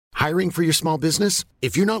Hiring for your small business?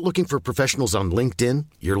 If you're not looking for professionals on LinkedIn,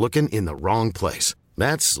 you're looking in the wrong place.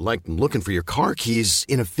 That's like looking for your car keys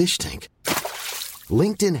in a fish tank.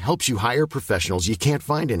 LinkedIn helps you hire professionals you can't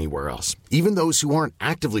find anywhere else, even those who aren't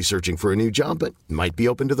actively searching for a new job but might be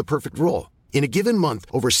open to the perfect role. In a given month,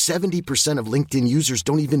 over 70% of LinkedIn users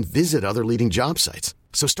don't even visit other leading job sites.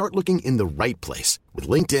 So start looking in the right place. With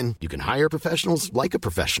LinkedIn, you can hire professionals like a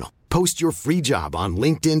professional. Post your free job on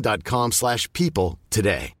linkedin.com/people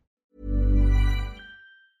today.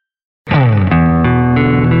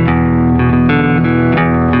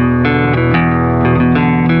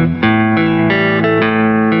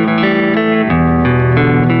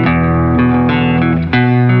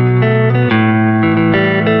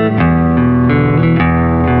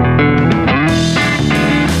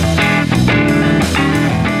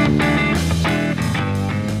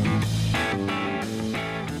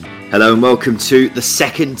 Hello and welcome to the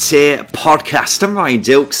Second Tier Podcast. I'm Ryan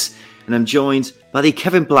Dilks and I'm joined by the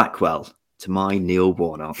Kevin Blackwell to my Neil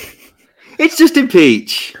Warnock. It's Justin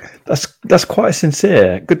Peach. That's quite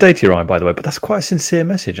sincere. Good day to you, Ryan, by the way, but that's quite a sincere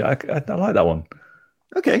message. I like that one.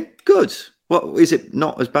 Okay, good. What is it?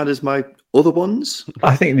 Not as bad as my other ones?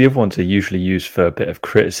 I think the other ones are usually used for a bit of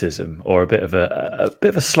criticism or a bit of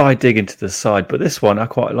a sly dig into the side, but this one I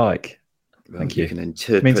quite like. Thank you. You can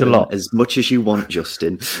interpret means a lot. As much as you want,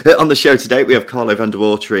 Justin. On the show today, we have Carlo van der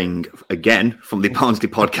Watering again from the Barnsley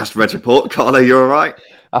Podcast Red Report. Carlo, you all right?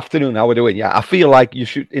 Afternoon, how are we doing? Yeah, I feel like you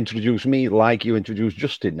should introduce me like you introduced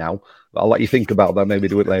Justin now. I'll let you think about that, maybe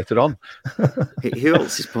do it later on. Who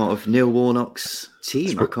else is part of Neil Warnock's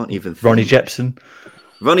team? I can't even think. Ronnie Jepson.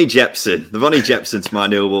 Ronnie Jepson. The Ronnie Jepson to my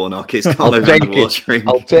Neil Warnock is Carlo van der Watering.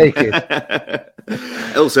 I'll take it.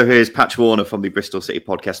 Also, here's Patch Warner from the Bristol City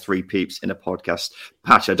Podcast, Three Peeps in a Podcast.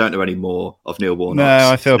 Patch, I don't know any more of Neil Warnock. No,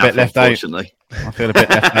 I feel a bit left out. Unfortunately. I feel a bit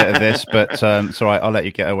left out of this, but it's all right. I'll let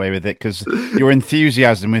you get away with it because your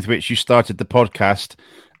enthusiasm with which you started the podcast.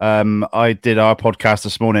 I did our podcast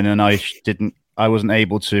this morning and I wasn't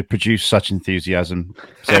able to produce such enthusiasm.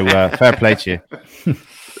 So fair play to you.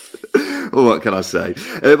 Well, what can I say?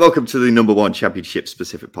 Welcome to the number one championship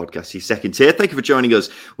specific podcast, your Second Tier. Thank you for joining us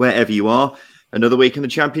wherever you are. Another week in the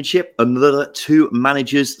championship, another two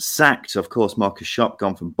managers sacked. Of course, Marcus Schopp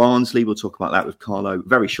gone from Barnsley. We'll talk about that with Carlo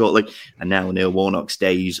very shortly. And now Neil Warnock's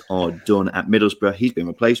days are done at Middlesbrough. He's been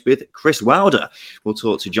replaced with Chris Wilder. We'll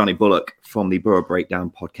talk to Johnny Bullock from the Borough Breakdown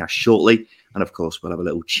podcast shortly. And of course, we'll have a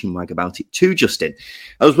little chinwag about it too, Justin.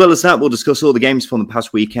 As well as that, we'll discuss all the games from the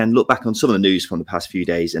past weekend, look back on some of the news from the past few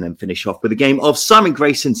days, and then finish off with a game of Simon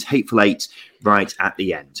Grayson's Hateful Eight right at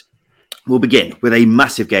the end. We'll begin with a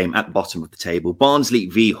massive game at the bottom of the table. Barnsley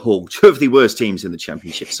v Hull, two of the worst teams in the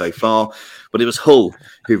championship so far, but it was Hull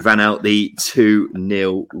who ran out the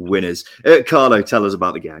 2-0 winners. Carlo, tell us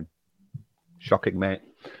about the game. Shocking, mate.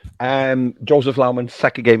 Joseph Lauman,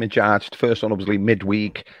 second game in charge. First one, obviously,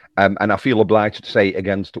 midweek. And I feel obliged to say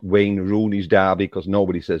against Wayne Rooney's derby, because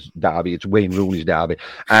nobody says derby, it's Wayne Rooney's derby.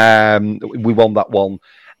 We won that one.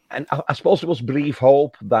 And I suppose there was brief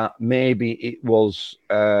hope that maybe it was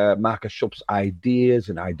Marcus Schopp's ideas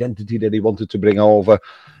and identity that he wanted to bring over.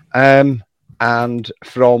 And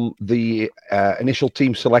from the initial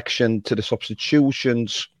team selection to the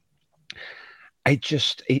substitutions,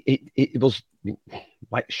 it was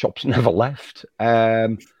like Schopp's never left.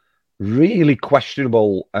 Really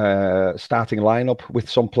questionable starting lineup with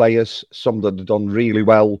some players, some that had done really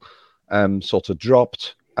well, sort of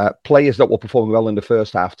dropped. Players that were performing well in the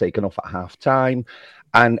first half taken off at half time,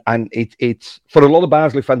 and it's for a lot of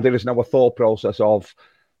Barnsley fans there is now a thought process of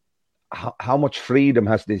how much freedom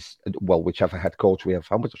has this, well, whichever head coach we have,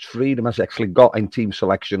 how much freedom has he actually got in team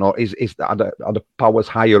selection, or are the powers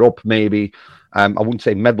higher up maybe? I wouldn't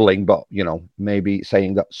say meddling, but maybe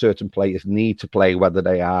saying that certain players need to play, whether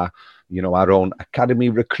they are our own academy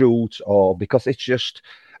recruits, or because it's just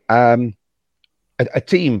a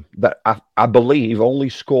team that I believe only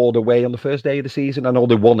scored away on the first day of the season. I know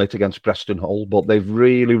they won it against Preston Hull, but they've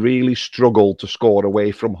really, really struggled to score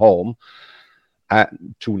away from home at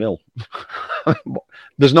 2-0.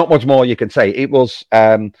 There's not much more you can say. It was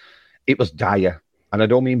dire. And I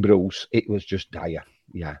don't mean Bruce. It was just dire.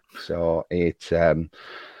 Yeah. So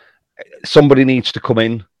somebody needs to come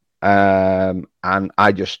in. And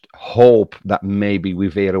I just hope that maybe we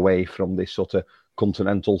veer away from this sort of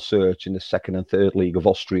continental search in the second and third league of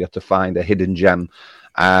Austria to find a hidden gem.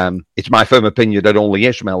 It's my firm opinion that only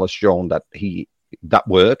Ishmael has shown that that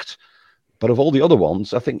worked. But of all the other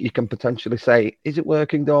ones, I think you can potentially say, is it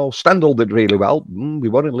working though? Stendhal did really well. We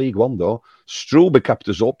were in League One though. Struber kept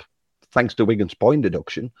us up, thanks to Wigan's point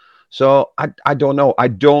deduction. So I don't know. I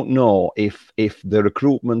don't know if the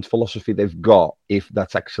recruitment philosophy they've got, if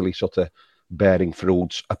that's actually sort of bearing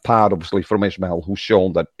fruits, apart obviously from Ismail, who's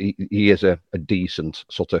shown that he is a decent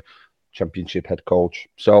sort of Championship head coach.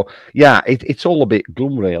 So yeah, it's all a bit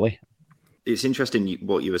gloom, really. It's interesting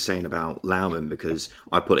what you were saying about Loughman, because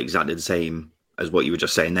I put exactly the same as what you were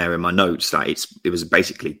just saying there in my notes, that it was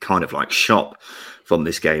basically kind of like shot from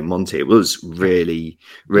this game, Monty. It was really,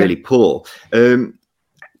 really poor.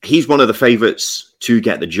 He's one of the favourites to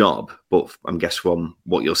get the job, but I guess from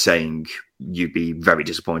what you're saying, you'd be very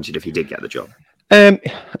disappointed if he did get the job.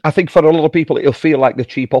 I think for a lot of people, it'll feel like the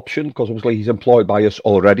cheap option because obviously he's employed by us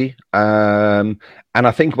already. And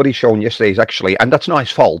I think what he's shown yesterday is actually, and that's not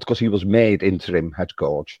his fault because he was made interim head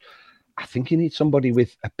coach. I think you need somebody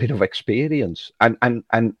with a bit of experience and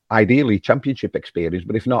ideally Championship experience,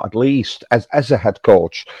 but if not, at least as a head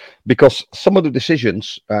coach, because some of the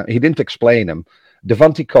decisions, he didn't explain them.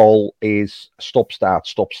 Devante Cole is stop,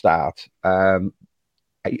 start.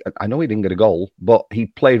 I know he didn't get a goal, but he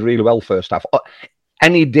played really well first half.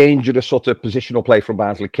 Any dangerous sort of positional play from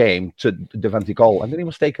Barnsley came to Devante Cole, and then he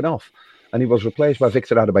was taken off. And he was replaced by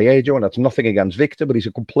Victor Adebayo, and that's nothing against Victor, but he's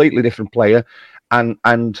a completely different player.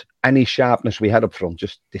 And any sharpness we had up front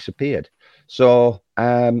just disappeared. So,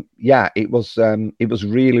 it was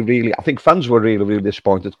really, really, I think fans were really, really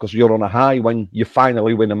disappointed because you're on a high when you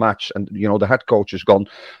finally win a match and, the head coach is gone.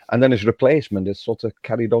 And then his replacement is sort of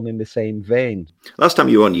carried on in the same vein. Last time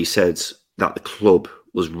you were on, you said that the club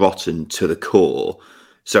was rotten to the core.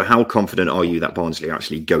 So how confident are you that Barnsley are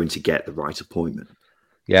actually going to get the right appointment?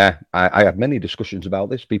 Yeah, I had many discussions about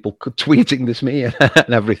this. People tweeting this me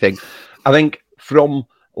and everything. I think from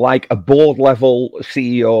like a board level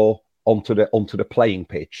CEO onto the playing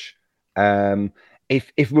pitch,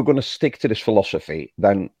 if we're going to stick to this philosophy,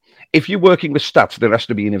 then if you're working with stats, there has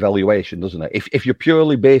to be an evaluation, doesn't it? If you're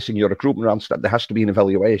purely basing your recruitment around stats, there has to be an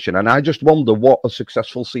evaluation. And I just wonder what a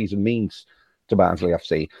successful season means to Barnsley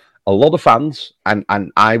FC. A lot of fans, and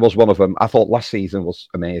I was one of them, I thought last season was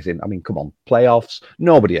amazing. I mean, come on, playoffs.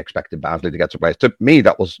 Nobody expected Barnsley to get to playoffs. To me,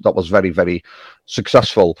 that was very, very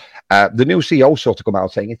successful. The new CEO sort of come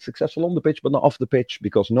out saying it's successful on the pitch, but not off the pitch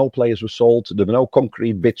because no players were sold. There were no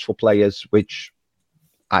concrete bits for players, which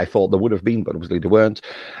I thought there would have been, but obviously there weren't.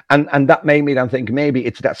 And that made me then think maybe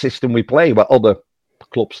it's that system we play where other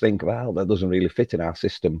clubs think, well, that doesn't really fit in our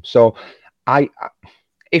system. So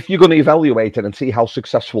if you're going to evaluate it and see how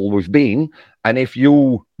successful we've been, and if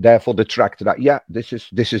you therefore detract that, yeah, this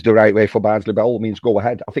is the right way for Barnsley, by all means, go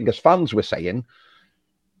ahead. I think as fans we're saying,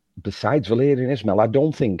 besides Valérien Ismaël, I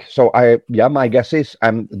don't think so. My guess is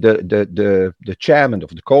the chairman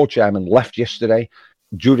of the co-chairman left yesterday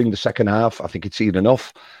during the second half. I think it's seen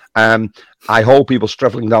enough. I hope he was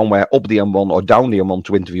travelling down up the M1 or down the M1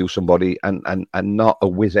 to interview somebody, and not a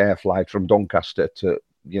Wizz Air flight from Doncaster to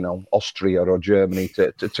Austria or Germany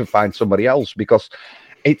to find somebody else, because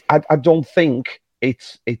I don't think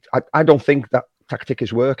I don't think that tactic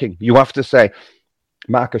is working. You have to say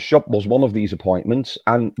Marcus Schopp was one of these appointments,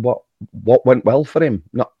 and what went well for him?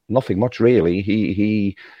 Nothing much really.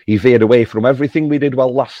 He veered away from everything we did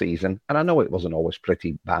well last season, and I know it wasn't always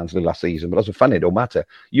pretty Barnsley last season, but as a fan it don't matter.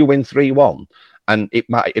 You win 3-1, and it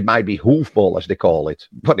might be hoofball as they call it,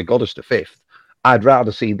 but it got us to 5th. I'd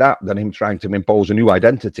rather see that than him trying to impose a new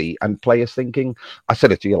identity and players thinking, I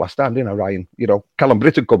said it to you last time, didn't I, Ryan? Callum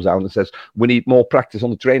Britton comes out and says, we need more practice on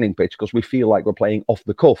the training pitch because we feel like we're playing off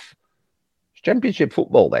the cuff. It's Championship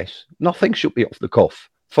football, this. Nothing should be off the cuff.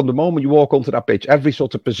 From the moment you walk onto that pitch, every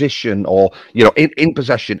sort of position or, in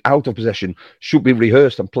possession, out of possession should be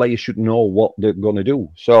rehearsed and players should know what they're going to do.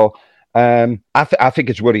 So I think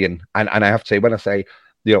it's worrying. And I have to say, when I say,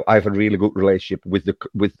 I have a really good relationship with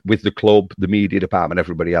the club, the media department,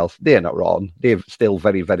 everybody else. They're not wrong. They're still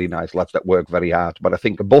very, very nice lads that work very hard. But I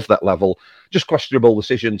think above that level, just questionable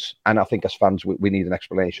decisions. And I think as fans, we need an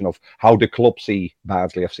explanation of how the club see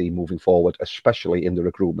Barnsley FC moving forward, especially in the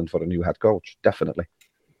recruitment for a new head coach. Definitely.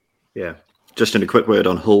 Yeah. Just in a quick word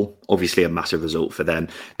on Hull, obviously a massive result for them.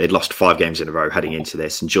 They'd lost 5 games in a row heading into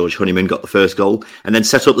this, and George Honeyman got the first goal and then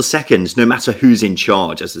set up the second. No matter who's in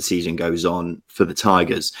charge as the season goes on for the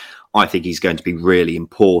Tigers, I think he's going to be really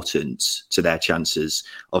important to their chances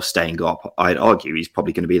of staying up. I'd argue he's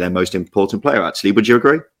probably going to be their most important player, actually. Would you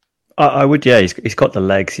agree? I would, yeah. He's got the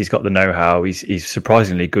legs, he's got the know-how. He's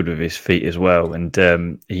surprisingly good with his feet as well,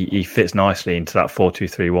 and he fits nicely into that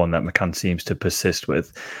 4-2-3-1 that McCann seems to persist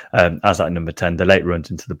with as that number 10. The late runs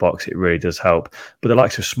into the box, it really does help. But the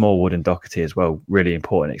likes of Smallwood and Doherty as well, really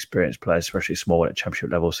important, experienced players, especially Smallwood at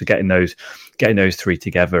Championship level. So getting those 3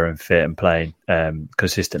 together and fit and playing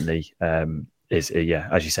consistently is,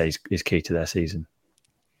 as you say, is key to their season.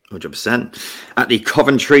 100%. At the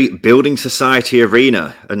Coventry Building Society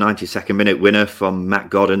Arena, a 92nd minute winner from Matt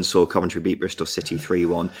Godden saw Coventry beat Bristol City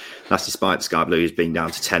 3-1. That's despite the Sky Blues being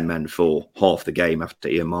down to 10 men for half the game after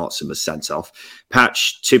Ian Martson was sent off.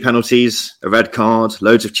 Patch, 2 penalties, a red card,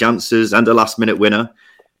 loads of chances, and a last-minute winner.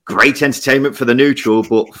 Great entertainment for the neutral,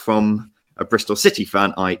 but from a Bristol City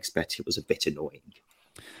fan, I expect it was a bit annoying.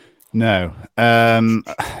 No.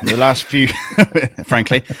 The last few,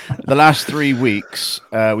 frankly, the last 3 weeks,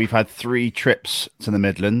 we've had 3 trips to the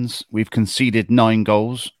Midlands. We've conceded 9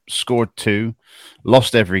 goals, scored 2,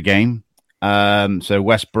 lost every game. So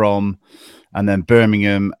West Brom and then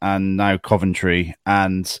Birmingham and now Coventry.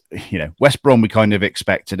 And, West Brom, we kind of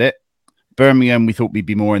expected it. Birmingham, we thought we'd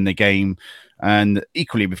be more in the game. And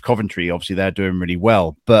equally with Coventry, obviously they're doing really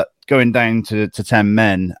well. But going down to 10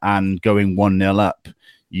 men and going 1-0 up,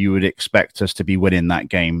 you would expect us to be winning that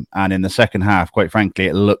game. And in the second half, quite frankly,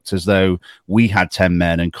 it looked as though we had 10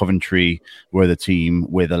 men and Coventry were the team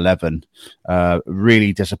with 11.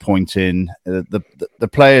 Really disappointing. The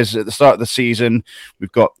players at the start of the season,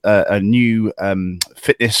 we've got a new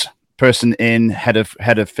fitness person in, head of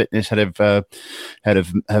fitness, head of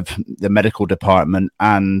the medical department.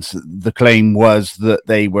 And the claim was that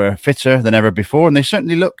they were fitter than ever before. And they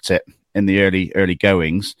certainly looked it in the early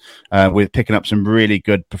goings, with picking up some really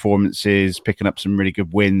good performances, picking up some really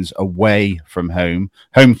good wins away from home.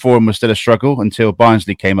 Home form was still a struggle until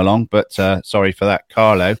Barnsley came along, but sorry for that,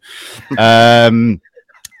 Carlo.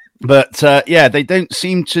 But they don't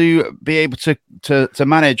seem to be able to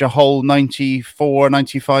manage a whole 94,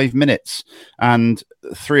 95 minutes. And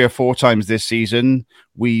 3 or 4 times this season,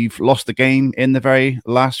 we've lost the game in the very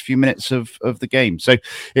last few minutes of the game. So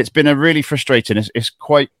it's been a really frustrating, it's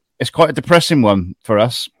quite a depressing one for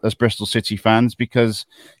us as Bristol City fans because,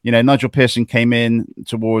 Nigel Pearson came in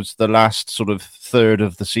towards the last sort of third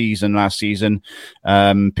of the season last season,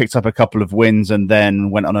 picked up a couple of wins and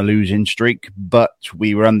then went on a losing streak. But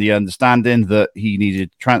we were under the understanding that he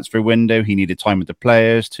needed transfer window. He needed time with the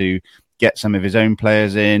players to get some of his own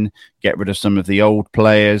players in, get rid of some of the old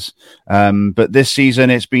players. But this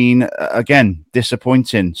season it's been again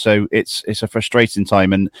disappointing. So it's a frustrating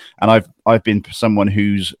time, and I've been someone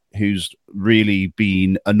who's really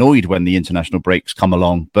been annoyed when the international breaks come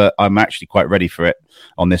along, but I'm actually quite ready for it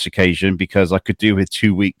on this occasion because I could do with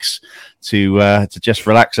 2 weeks to just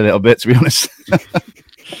relax a little bit, to be honest.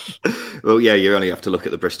 Well, yeah, you only have to look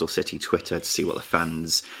at the Bristol City Twitter to see what the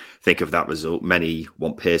fans think of that result. Many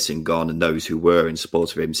want Pearson gone, and those who were in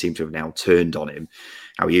support of him seem to have now turned on him.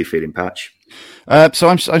 How are you feeling, Patch? So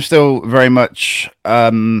I'm still very much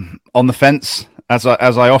on the fence, as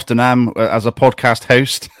I often am as a podcast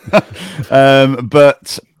host.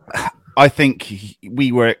 But I think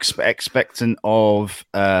we were expectant of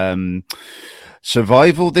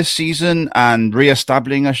survival this season and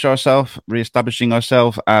re-establishing ourselves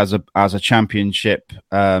as a championship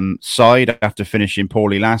side after finishing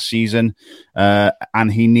poorly last season.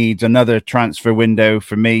 And he needs another transfer window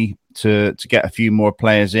for me to get a few more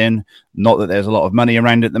players in. Not that there's a lot of money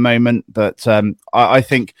around at the moment, but I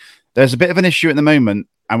think there's a bit of an issue at the moment,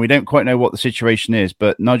 and we don't quite know what the situation is.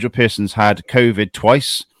 But Nigel Pearson's had COVID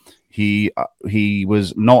twice. He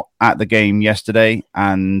was not at the game yesterday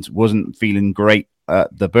and wasn't feeling great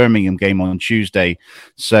at the Birmingham game on Tuesday.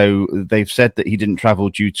 So they've said that he didn't travel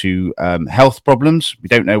due to health problems. We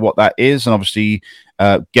don't know what that is. And obviously,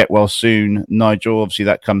 get well soon, Nigel. Obviously,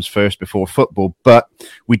 that comes first before football. But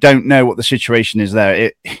we don't know what the situation is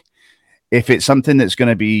there. If it's something that's going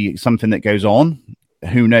to be something that goes on,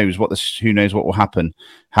 who knows what will happen.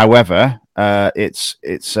 However,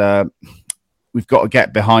 we've got to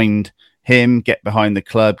get behind him, get behind the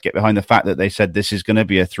club, get behind the fact that they said this is going to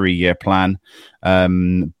be a 3-year plan.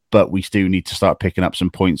 But we still need to start picking up some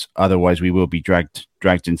points. Otherwise, we will be dragged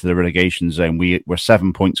into the relegation zone. We're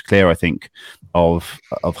 7 points clear, I think, of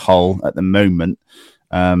Hull at the moment.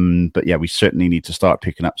 But yeah, we certainly need to start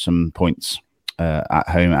picking up some points at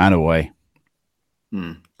home and away.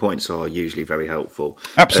 Points are usually very helpful.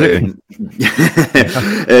 Absolutely.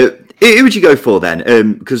 Who would you go for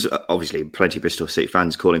then? Because obviously plenty of Bristol City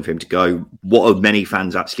fans calling for him to go. What are many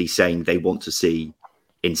fans actually saying they want to see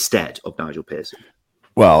instead of Nigel Pearson?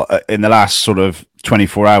 Well, in the last sort of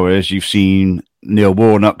 24 hours, you've seen Neil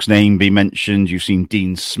Warnock's name be mentioned. You've seen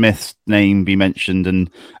Dean Smith's name be mentioned, and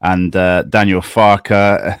Daniel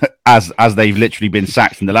Farke, as they've literally been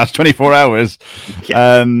sacked in the last 24 hours.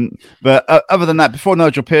 Yeah. But other than that, before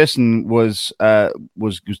Nigel Pearson was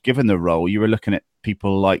given the role, you were looking at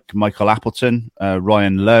people like Michael Appleton,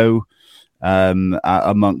 Ryan Lowe,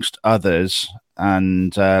 amongst others,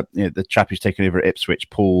 and the chap who's taken over at Ipswich,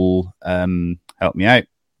 Paul. Help me out.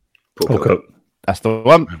 Paul Cook. That's the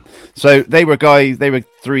one. So they were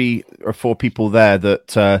 3 or 4 people there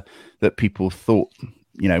that people thought,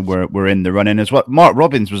 were in the running as well. Mark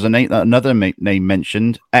Robbins was another name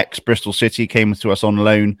mentioned. Ex Bristol City, came to us on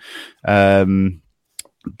loan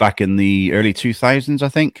back in the early 2000s, I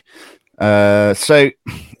think. So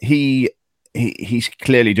he's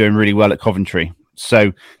clearly doing really well at Coventry.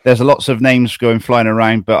 So there's lots of names flying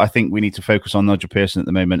around, but I think we need to focus on Nigel Pearson at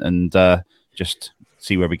the moment and just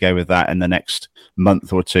see where we go with that in the next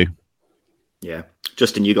month or two. Yeah.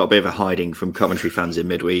 Justin, you got a bit of a hiding from Coventry fans in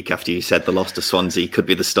midweek after you said the loss to Swansea could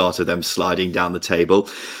be the start of them sliding down the table.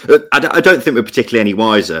 I don't think we're particularly any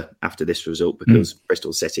wiser after this result because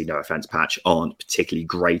Bristol City, no offence, Patch, aren't particularly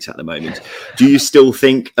great at the moment. Do you still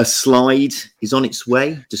think a slide is on its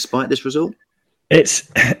way despite this result? It's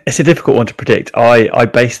a difficult one to predict. I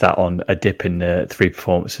base that on a dip in the 3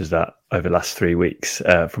 performances that over the last 3 weeks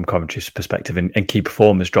from Coventry's perspective and key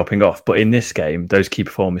performers dropping off. But in this game, those key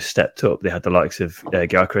performers stepped up. They had the likes of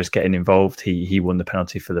Gyökeres getting involved. He won the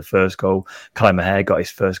penalty for the first goal. Kai Maher got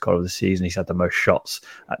his first goal of the season. He's had the most shots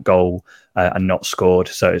at goal and not scored.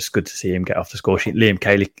 So it's good to see him get off the score sheet. Liam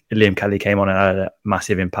Kelly came on and had a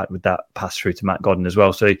massive impact with that pass through to Matt Godden as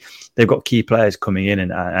well. So they've got key players coming in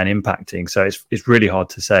and impacting. So it's really hard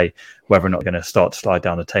to say whether or not they're going to start to slide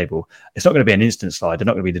down the table. It's not going to be an instant slide. They're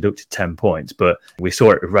not going to be deducted 10 points, but we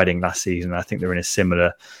saw it with Reading last season. I think they're in a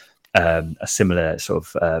similar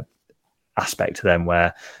sort of aspect to them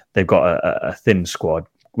where they've got a thin squad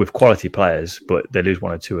with quality players, but they lose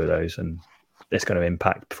 1 or 2 of those and it's going to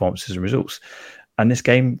impact performances and results. And this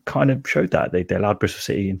game kind of showed that. They allowed Bristol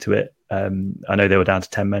City into it. I know they were down to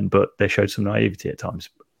 10 men, but they showed some naivety at times.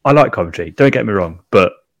 I like Coventry, don't get me wrong,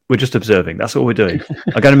 but we're just observing. That's all we're doing.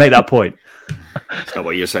 I'm going to make that point. That's not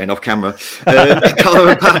what you're saying off camera. Colin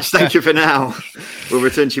and Patch, thank you for now. We'll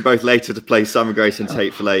return to you both later to play Simon Grace and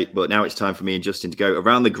Tate for Late, but now it's time for me and Justin to go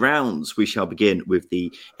around the grounds. We shall begin with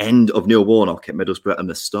the end of Neil Warnock at Middlesbrough and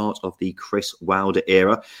the start of the Chris Wilder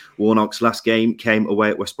era. Warnock's last game came away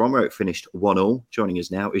at West Brom where it finished 1-1. Joining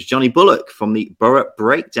us now is Johnny Bullock from the Borough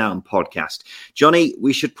Breakdown podcast. Johnny,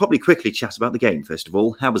 we should probably quickly chat about the game first of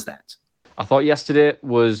all. How was that? I thought yesterday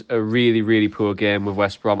was a really, really poor game with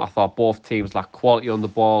West Brom. I thought both teams lacked quality on the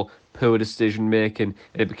ball, poor decision making,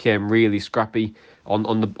 and it became really scrappy.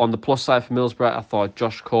 On the plus side for Middlesbrough, I thought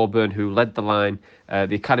Josh Coburn, who led the line,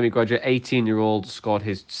 the academy graduate, 18-year-old, scored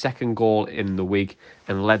his 2nd goal in the week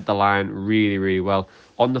and led the line really, really well.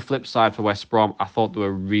 On the flip side for West Brom, I thought they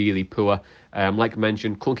were really poor. Like I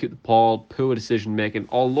mentioned, couldn't keep the ball, poor decision making.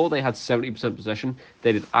 Although they had 70% possession,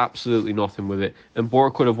 they did absolutely nothing with it. And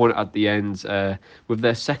Borough could have won it at the end with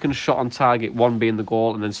their second shot on target, one being the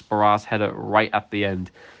goal, and then Sparrow's header right at the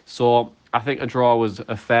end. So I think a draw was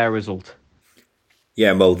a fair result.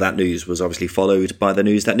 Yeah, well, that news was obviously followed by the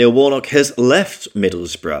news that Neil Warnock has left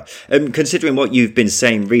Middlesbrough. Considering what you've been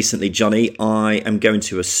saying recently, Johnny, I am going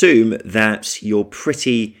to assume that you're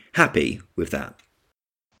pretty happy with that.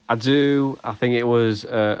 I do. I think it was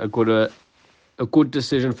a good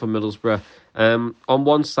decision for Middlesbrough. On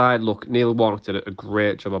one side, look, Neil Warnock did a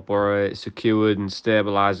great job at Borough. It secured and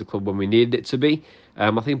stabilised the club when we needed it to be. I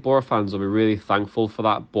think Borough fans will be really thankful for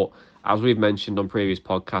that. But as we've mentioned on previous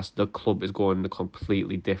podcasts, the club is going in a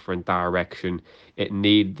completely different direction. It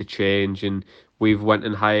needed the change, and we've went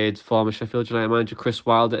and hired former Sheffield United manager Chris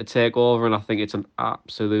Wilder to take over, and I think it's an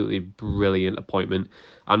absolutely brilliant appointment.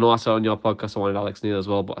 I know I said on your podcast I wanted Alex Neil as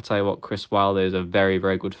well, but I tell you what, Chris Wilder is a very,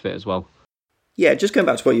 very good fit as well. Yeah, just going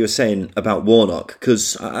back to what you were saying about Warnock,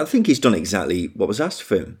 because I think he's done exactly what was asked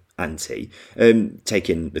for him, Ante,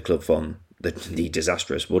 taking the club from the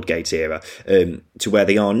disastrous Woodgate era to where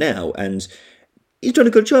they are now. And he's done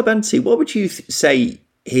a good job, Ante. What would you say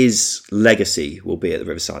his legacy will be at the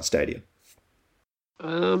Riverside Stadium?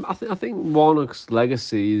 I think Warnock's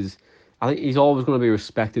legacy is, I think he's always going to be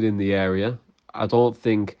respected in the area. I don't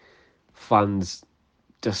think fans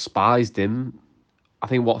despised him. I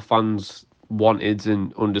think what fans wanted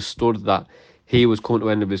and understood that he was coming to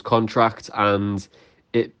the end of his contract, and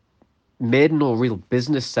it made no real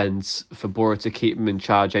business sense for Borough to keep him in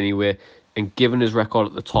charge anyway. And given his record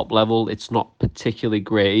at the top level, it's not particularly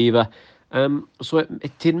great either. So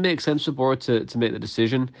it didn't make sense for Borough to make the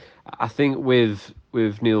decision. I think with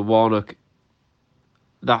Neil Warnock,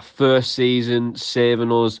 that first season,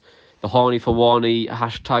 saving us, the Horny for Warney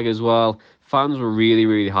hashtag as well, fans were really,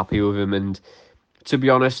 really happy with him. And to be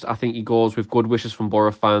honest, I think he goes with good wishes from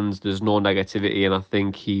Borough fans. There's no negativity, and I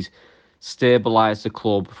think he's stabilised the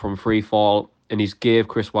club from free fall, and he's gave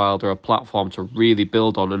Chris Wilder a platform to really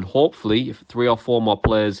build on. And hopefully, if 3 or 4 more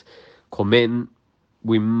players come in,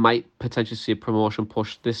 we might potentially see a promotion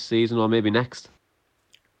push this season or maybe next.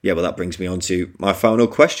 Yeah, well, that brings me on to my final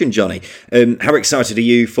question, Johnny. How excited are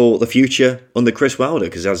you for the future under Chris Wilder?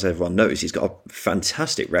 Because as everyone knows, he's got a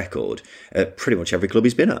fantastic record at pretty much every club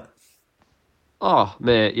he's been at. Oh,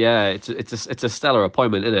 mate, yeah, it's a stellar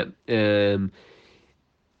appointment, isn't it?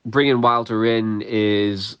 Bringing Wilder in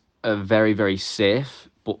is a very, very safe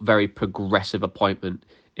but very progressive appointment.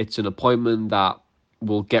 It's an appointment that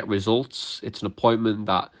will get results. It's an appointment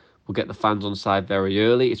that will get the fans on side very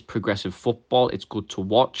early. It's progressive football. It's good to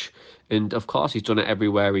watch. And of course, he's done it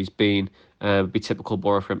everywhere he's been. Be typical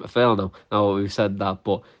Borough for him to fail now. Now we've said that,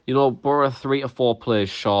 but Borough 3 or 4 players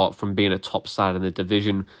short from being a top side in the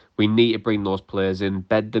division. We need to bring those players in,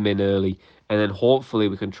 bed them in early, and then hopefully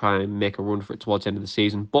we can try and make a run for it towards the end of the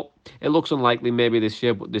season. But it looks unlikely maybe this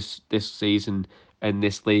year, but this season and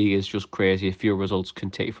this league is just crazy. A few results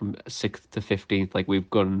can take you from 6th to 15th like we've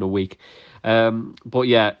got in a week. But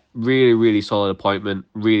yeah, really, really solid appointment.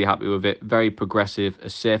 Really happy with it. Very progressive, a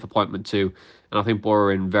safe appointment too. And I think Borough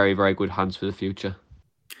are in very, very good hands for the future.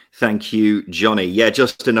 Thank you, Johnny. Yeah,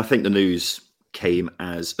 Justin, I think the news came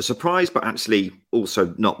as a surprise, but actually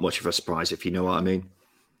also not much of a surprise, if you know what I mean.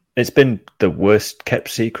 It's been the worst kept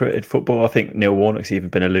secret in football. I think Neil Warnock's even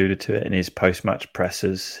been alluded to it in his post-match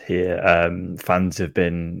pressers here. Fans have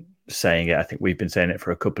been saying it. I think we've been saying it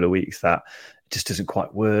for a couple of weeks that it just doesn't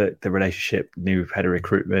quite work. The relationship, new head of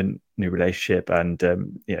recruitment, new relationship, and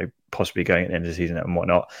possibly going at the end of the season and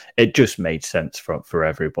whatnot. It just made sense for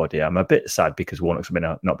everybody. I'm a bit sad because Warnock's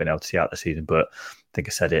not been able to see out the season, but I think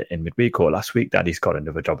I said it in midweek or last week that he's got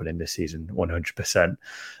another job in this season, 100%.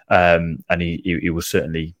 And he will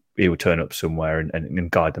certainly. He will turn up somewhere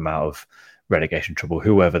and guide them out of relegation trouble,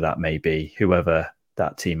 whoever that may be, whoever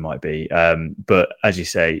that team might be. But as you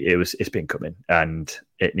say, it's been coming and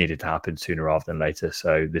it needed to happen sooner rather than later.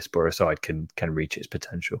 So this Borough side can reach its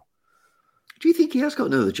potential. Do you think he has got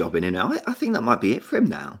another job in it now? I think that might be it for him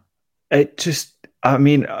now. I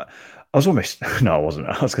was almost no, I wasn't.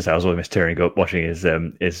 I was going to say I was almost tearing up watching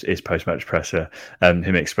his post-match presser,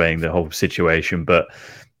 him explaining the whole situation. But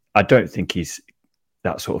I don't think he's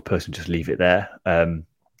that sort of person. Just leave it there.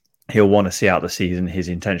 He'll want to see out the season. His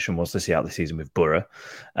intention was to see out the season with Borough,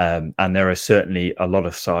 and there are certainly a lot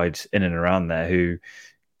of sides in and around there who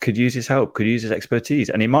could use his help, could use his expertise.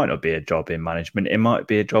 And it might not be a job in management. It might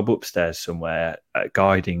be a job upstairs somewhere,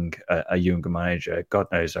 guiding a younger manager. God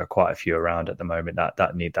knows there are quite a few around at the moment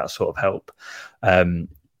that need that sort of help.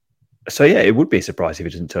 So yeah, it would be a surprise if he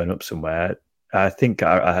doesn't turn up somewhere. I think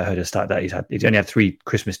I heard a stat that he's only had 3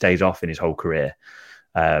 Christmas days off in his whole career.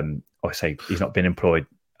 Or say he's not been employed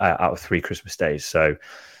out of 3 Christmas days, so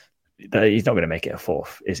he's not going to make it a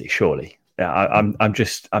 4th, is he? Surely.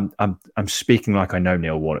 I'm speaking like I know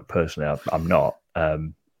Neil Warnock personally. I'm not,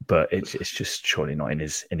 but it's just surely not in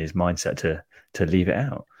his mindset to leave it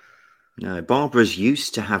out. No, Barbara's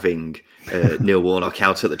used to having Neil Warnock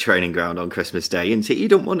out at the training ground on Christmas Day, and she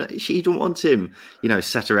don't want him,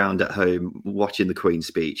 sat around at home watching the Queen's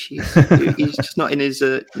speech. He's just not in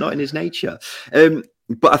his nature.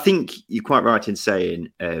 But I think you're quite right in saying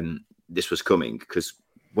this was coming because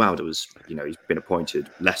Wilder was, he's been appointed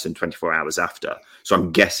less than 24 hours after. So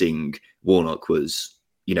I'm guessing Warnock was,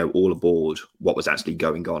 all aboard what was actually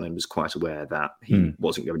going on and was quite aware that he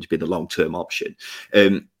wasn't going to be the long-term option.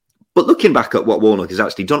 But looking back at what Warnock has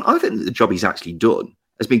actually done, I think the job he's actually done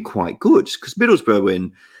has been quite good because Middlesbrough were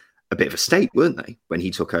in a bit of a state, weren't they, when he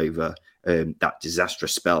took over that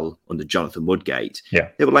disastrous spell under Jonathan Woodgate. Yeah.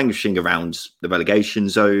 They were languishing around the relegation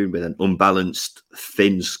zone with an unbalanced,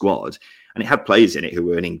 thin squad. And it had players in it who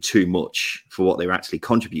were earning too much for what they were actually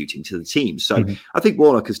contributing to the team. So I think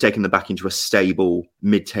Warnock has taken them back into a stable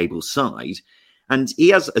mid-table side. And he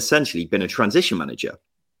has essentially been a transition manager.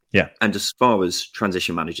 Yeah. And as far as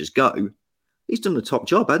transition managers go, he's done a top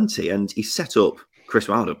job, hasn't he? And he's set up Chris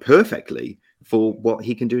Wilder perfectly for what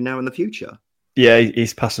he can do now in the future. Yeah,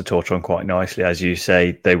 he's passed the torch on quite nicely. As you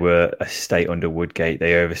say, they were a state under Woodgate.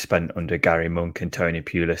 They overspent under Gary Monk and Tony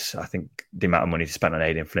Pulis. I think the amount of money they spent on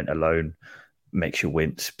Aidan Flint alone makes you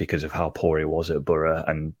wince because of how poor he was at Borough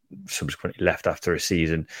and subsequently left after a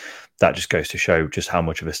season. That just goes to show just how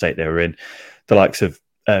much of a state they were in. The likes of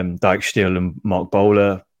Dyke Steele and Mark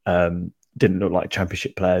Bowler didn't look like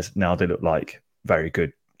championship players. Now they look like very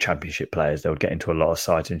good championship players. They would get into a lot of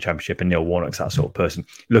sides in championship, and Neil Warnock's that sort of person.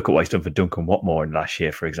 Look at what he's done for Duncan Watmore in last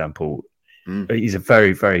year, for example. He's a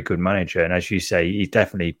very, very good manager, and as you say, he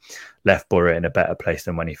definitely left Borough in a better place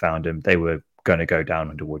than when he found him. They were going to go down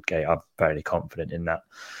under Woodgate. I'm fairly confident in that.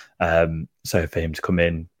 So for him to come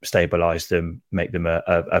in, stabilise them, make them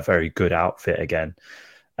a very good outfit again,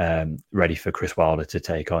 ready for Chris Wilder to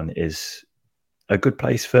take on, is a good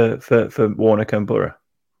place for Warnock and Borough.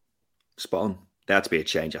 Spot on. there had to be a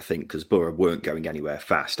change, I think, because Borough weren't going anywhere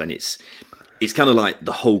fast. And it's kind of like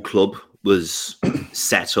the whole club was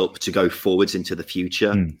set up to go forwards into the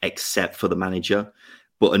future, except for the manager.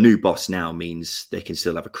 But a new boss now means they can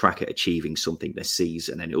still have a crack at achieving something this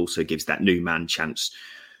season. And it also gives that new man chance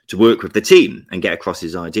to work with the team and get across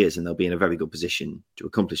his ideas. And they'll be in a very good position to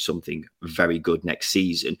accomplish something very good next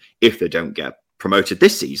season if they don't get promoted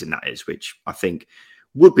this season, that is, which I think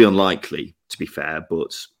would be unlikely, to be fair.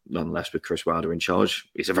 But nonetheless, with Chris Wilder in charge,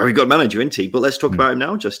 he's a very good manager, isn't he? But let's talk about him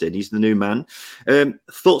now, Justin. He's the new man.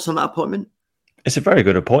 Thoughts on that appointment? It's a very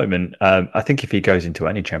good appointment. I think if he goes into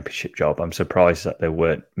any championship job, I'm surprised that there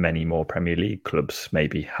weren't many more Premier League clubs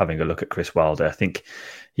maybe having a look at Chris Wilder. I think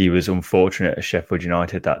he was unfortunate at Sheffield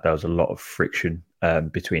United that there was a lot of friction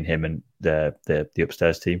between him and the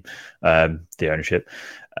upstairs team, the ownership.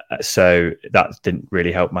 So that didn't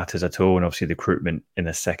really help matters at all. And obviously the recruitment in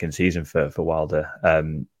the second season for Wilder,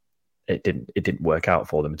 it didn't work out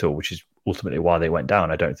for them at all, which is ultimately why they went down.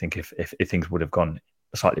 I don't think if things would have gone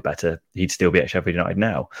slightly better, he'd still be at Sheffield United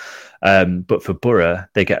now. But for Borough,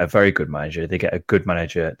 they get a very good manager. They get a good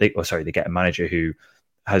manager. They get a manager who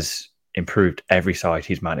has improved every side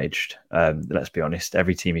he's managed. Let's be honest,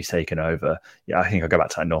 every team he's taken over. Yeah, I think I'll go back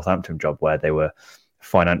to that Northampton job where they were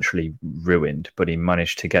financially ruined, but he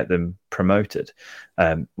managed to get them promoted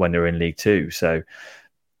when they were in League Two. So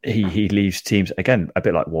he leaves teams, again, a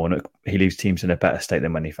bit like Warnock, he leaves teams in a better state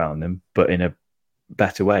than when he found them, but in a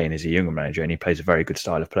better way, and is a younger manager, and he plays a very good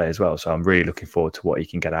style of play as well. So I'm really looking forward to what he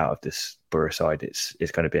can get out of this Borough side.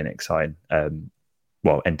 It's going to be an exciting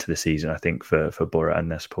end to the season, I think, for Borough and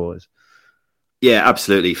their supporters. Yeah,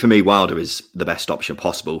 absolutely. For me, Wilder is the best option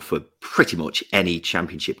possible for pretty much any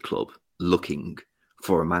championship club looking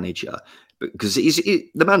for a manager, because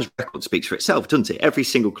the man's record speaks for itself, doesn't it? Every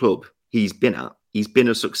single club he's been at, he's been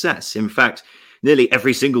a success. In fact, nearly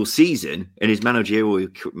every single season in his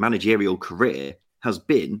managerial career has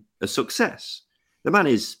been a success. The man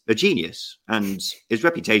is a genius, and his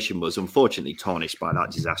reputation was unfortunately tarnished by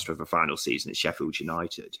that disaster of a final season at Sheffield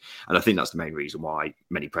United. And I think that's the main reason why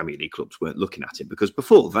many Premier League clubs weren't looking at him, because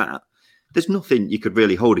before that, there's nothing you could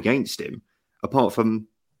really hold against him apart from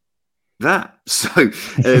that. So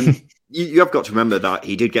you have got to remember that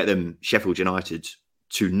he did get them, Sheffield United,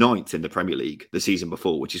 to 9th in the Premier League the season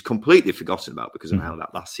before, which is completely forgotten about because of how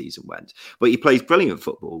that last season went. But he plays brilliant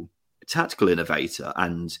football, a tactical innovator,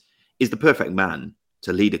 and is the perfect man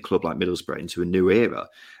to lead a club like Middlesbrough into a new era.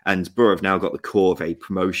 And Borough have now got the core of a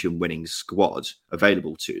promotion-winning squad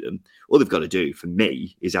available to them. All they've got to do, for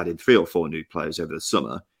me, is add in 3 or 4 new players over the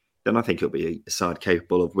summer. Then I think it'll be a side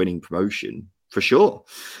capable of winning promotion for sure.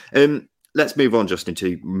 Let's move on, Justin,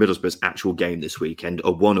 to Middlesbrough's actual game this weekend,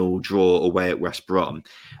 a 1-1 draw away at West Brom.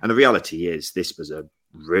 And the reality is this was a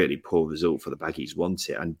really poor result for the Baggies, wasn't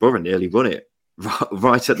it? And Borough nearly won it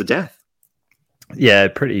right at the death. Yeah,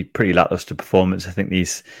 pretty lackluster performance. I think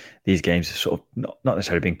these games have sort of not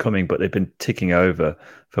necessarily been coming, but they've been ticking over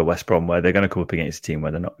for West Brom, where they're going to come up against a team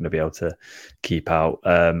where they're not going to be able to keep out.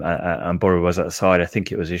 And Borough was at the side. I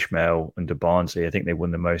think it was Ishmael under Barnsley. I think they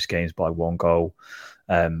won the most games by 1 goal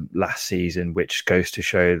last season, which goes to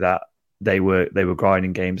show that they were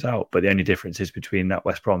grinding games out. But the only difference is between that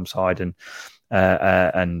West Brom side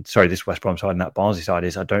this West Brom side and that Barnsley side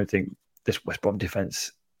is I don't think this West Brom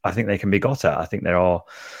defence, I think they can be got at. I think there are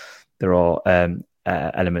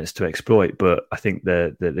elements to exploit, but I think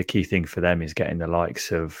the key thing for them is getting the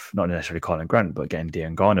likes of not necessarily Colin Grant, but getting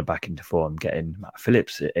Dion Garner back into form, getting Matt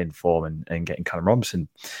Phillips in form, and getting Callum Robinson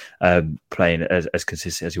playing as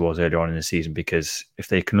consistent as he was earlier on in the season. Because if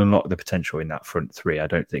they can unlock the potential in that front three, I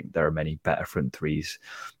don't think there are many better front threes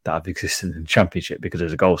that have existed in the Championship, because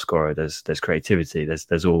there's a goal scorer, there's creativity, there's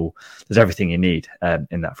everything you need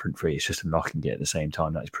in that front three. It's just unlocking it at the same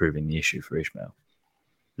time that's proving the issue for Ishmael.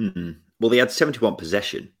 Mm-hmm. Well, they had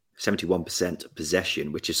 71%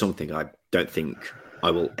 possession, which is something I don't think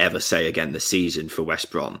I will ever say again this season for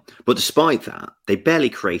West Brom. But despite that, they barely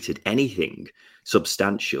created anything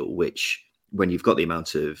substantial, which, when you've got the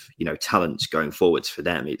amount of talent going forwards for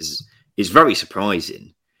them, is very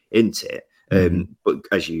surprising, isn't it? Mm-hmm. But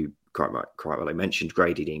as you quite well mentioned,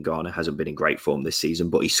 Grady Dean Garner hasn't been in great form this season,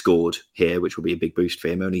 but he scored here, which will be a big boost for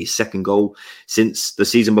him. Only his 2nd goal since the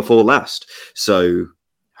season before last. So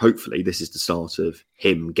hopefully this is the start of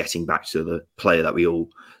him getting back to the player that we all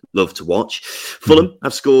love to watch. Fulham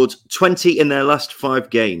have scored 20 in their last 5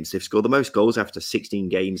 games. They've scored the most goals after 16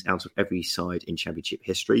 games out of every side in Championship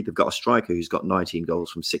history. They've got a striker who's got 19 goals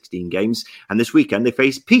from 16 games. And this weekend they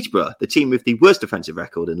face Peterborough, the team with the worst defensive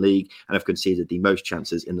record in league, and have conceded the most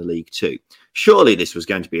chances in the league too. Surely this was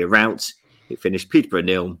going to be a rout. It finished Peterborough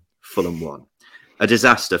 0, Fulham 1. a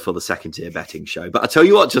disaster for the second tier betting show. But I tell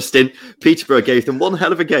you what, Justin, Peterborough gave them one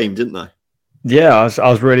hell of a game, didn't they? Yeah,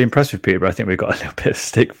 I was really impressed with Peterborough. I think we got a little bit of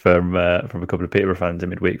stick from a couple of Peterborough fans in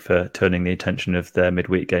midweek for turning the attention of their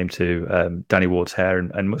midweek game to Danny Ward's hair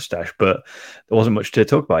and moustache. But there wasn't much to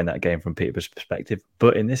talk about in that game from Peterborough's perspective.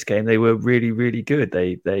 But in this game, they were really, really good.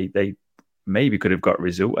 They maybe could have got a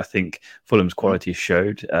result. I think Fulham's quality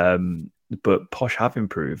showed. But Posh have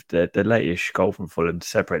improved. The latest goal from Fulham to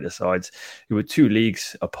separate the sides, who were 2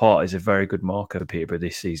 leagues apart, is a very good marker for Peterborough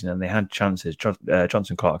this season. And they had chances.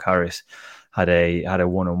 Johnson Clark-Harris had a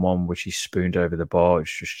one-on-one which he spooned over the bar,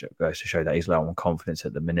 which just goes to show that he's low on confidence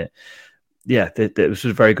at the minute. Yeah, this was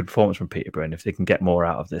a very good performance from Peterborough, and if they can get more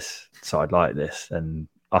out of this side like this, then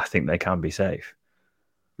I think they can be safe.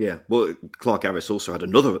 Yeah, well, Clark-Harris also had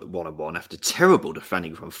another one-on-one after terrible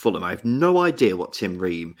defending from Fulham. I have no idea what Tim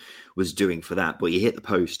Ream was doing for that, but he hit the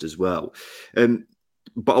post as well.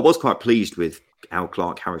 But I was quite pleased with how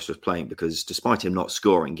Clark-Harris was playing, because despite him not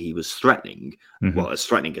scoring, he was threatening. Mm-hmm. Well, as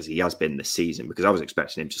threatening as he has been this season, because I was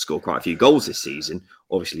expecting him to score quite a few goals this season.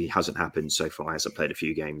 Obviously, it hasn't happened so far. He hasn't played a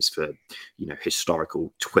few games for,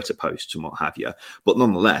 historical Twitter posts and what have you. But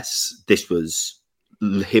nonetheless, this was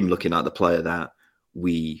him looking like the player that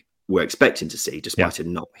we were expecting to see, despite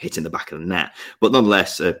him not hitting the back of the net. But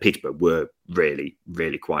nonetheless, Peterborough were really,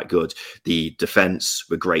 really quite good. The defence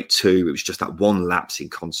were great too. It was just that one lapse in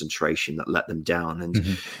concentration that let them down.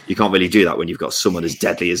 And you can't really do that when you've got someone as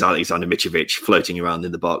deadly as Alexander Mitrovic floating around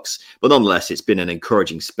in the box. But nonetheless, it's been an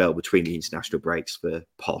encouraging spell between the international breaks for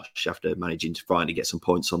Posh after managing to finally get some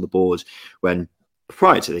points on the board, when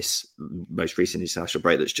prior to this most recent international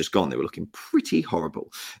break that's just gone, they were looking pretty horrible.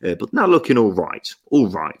 But now looking all right. All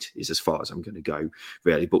right is as far as I'm going to go,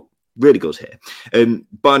 really. But really good here.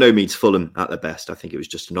 By no means Fulham at their best. I think it was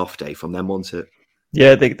just an off day from them, wasn't it?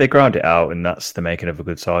 Yeah, they ground it out, and that's the making of a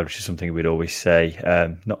good side, which is something we'd always say.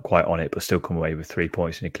 Not quite on it, but still come away with 3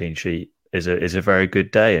 points and a clean sheet is a very good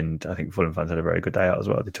day, and I think Fulham fans had a very good day out as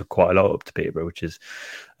well. They took quite a lot up to Peterborough, which is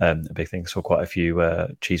a big thing. Saw quite a few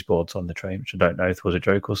cheese boards on the train, which I don't know if it was a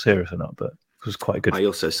joke or serious or not, but it was quite good. I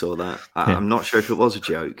also saw that. I'm not sure if it was a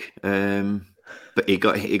joke, but it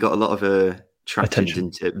got a lot of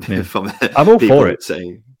traction from I'm all for it.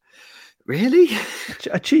 Saying, really?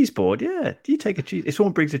 A cheese board, yeah. Do you take a cheese? If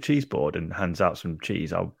someone brings a cheese board and hands out some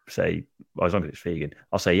cheese, I'll say, well, as long as it's vegan,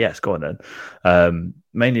 I'll say yes, go on then.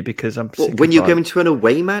 Mainly because I'm when you're going to an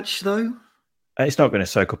away match, though? It's not going to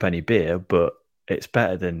soak up any beer, but it's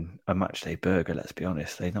better than a match day burger, let's be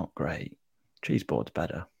honest. They're not great. Cheese board's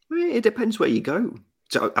better. It depends where you go.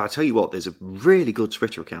 So I'll tell you what, there's a really good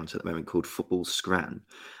Twitter account at the moment called Football Scran,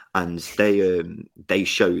 and they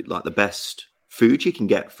show like the best food you can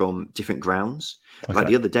get from different grounds. Okay. Like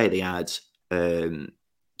the other day, they had,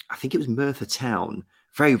 I think it was Merthyr Town,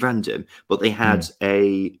 very random, but they had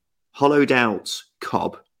a hollowed out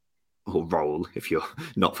cob or roll, if you're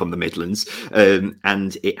not from the Midlands,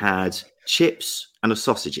 and it had chips and a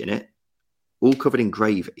sausage in it, all covered in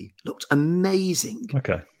gravy. Looked amazing.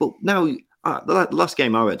 Okay. But now, the last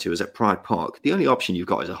game I went to was at Pride Park. The only option you've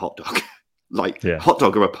got is a hot dog. Hot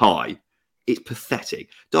dog or a pie. It's pathetic.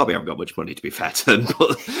 Derby haven't got much money, to be fair to them,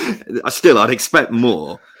 but I'd expect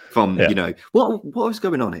more from, what was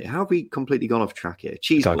going on here? How have we completely gone off track here?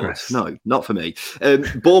 Cheese balls? No, not for me.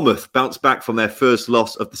 Bournemouth bounced back from their first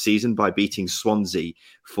loss of the season by beating Swansea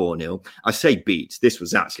 4-0. I say beat. This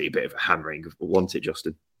was actually a bit of a hammering, wasn't it,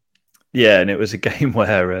 Justin? Yeah, and it was a game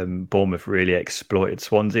where Bournemouth really exploited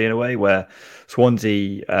Swansea in a way, where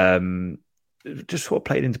Swansea just sort of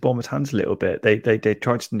played into Bournemouth's hands a little bit. They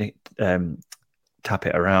tried to tap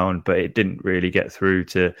it around, but it didn't really get through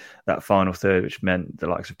to that final third, which meant the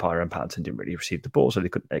likes of Pyra and Patterson didn't really receive the ball, so they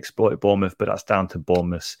couldn't exploit Bournemouth. But that's down to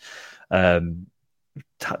Bournemouth's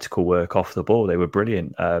tactical work off the ball. They were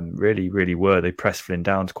brilliant, really, really were. They pressed Flynn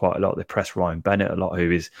Downs quite a lot. They pressed Ryan Bennett a lot,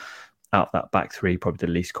 who is out of that back three, probably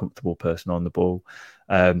the least comfortable person on the ball.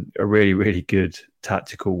 A really, really good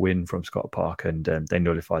tactical win from Scott Park, and they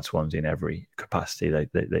nullified Swansea in every capacity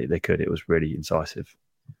they could. It was really incisive.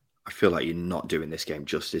 I feel like you're not doing this game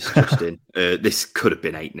justice, Justin. This could have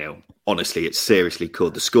been 8-0. Honestly, it seriously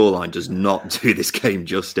could. The scoreline does not do this game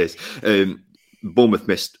justice. Bournemouth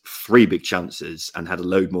missed 3 big chances and had a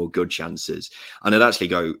load more good chances. And I'd actually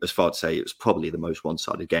go as far to say it was probably the most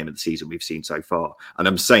one-sided game of the season we've seen so far. And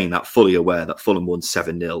I'm saying that fully aware that Fulham won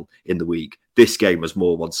 7-0 in the week. This game was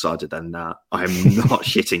more one-sided than that. I'm not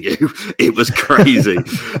shitting you. It was crazy.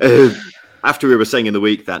 After we were saying in the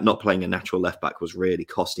week that not playing a natural left-back was really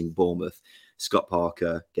costing Bournemouth, Scott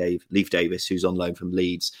Parker gave Leif Davis, who's on loan from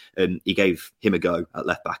Leeds, he gave him a go at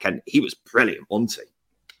left-back. And he was brilliant, wasn't he?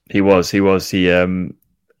 He was.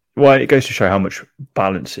 Well, it goes to show how much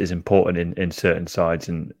balance is important in certain sides,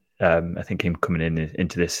 and I think him coming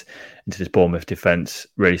into this Bournemouth defence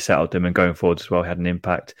really settled them, and going forward as well had an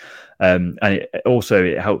impact. And it helps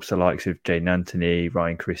the likes of Jayden Anthony,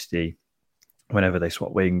 Ryan Christie, whenever they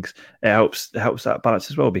swap wings. It helps that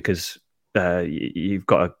balance as well, because you've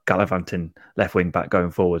got a gallivanting left wing back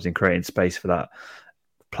going forwards and creating space for that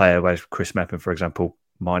player, whereas Chris Mepham, for example,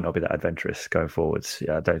 might not be that adventurous going forwards.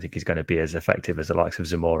 Yeah, I don't think he's going to be as effective as the likes of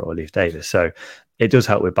Zamora or Leif Davis. So it does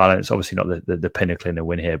help with balance. Obviously not the pinnacle in the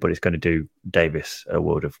win here, but it's going to do Davis a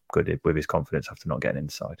world of good with his confidence after not getting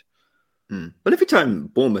inside. But every time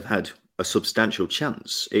Bournemouth had a substantial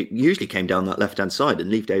chance, it usually came down that left-hand side,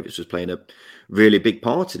 and Leif Davis was playing a really big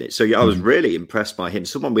part in it. So I was really impressed by him.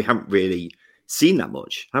 Someone we haven't really seen that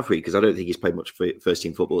much, have we? Because I don't think he's played much for first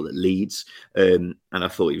team football at Leeds, and I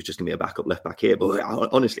thought he was just going to be a backup left back here. But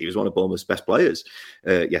honestly, he was one of Bournemouth's best players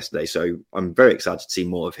yesterday. So I'm very excited to see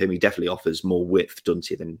more of him. He definitely offers more width, doesn't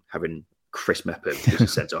he, than having Chris Mepham, who's a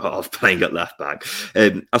centre half, playing at left back.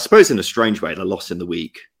 I suppose in a strange way, the loss in the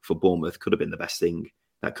week for Bournemouth could have been the best thing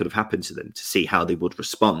that could have happened to them, to see how they would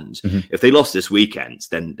respond. If they lost this weekend,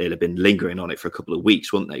 then they'd have been lingering on it for a couple of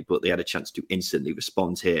weeks, wouldn't they? But they had a chance to instantly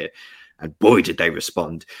respond here. And boy, did they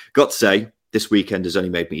respond. Got to say, this weekend has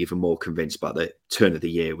only made me even more convinced by the turn of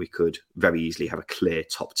the year. We could very easily have a clear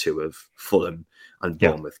top two of Fulham and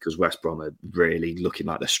Bournemouth, because West Brom are really looking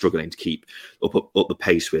like they're struggling to keep up the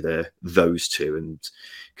pace with those two. And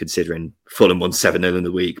considering Fulham won 7-0 in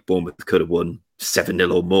the week, Bournemouth could have won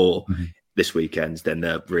 7-0 or more this weekend, then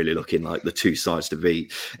they're really looking like the two sides to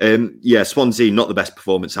beat. Swansea, not the best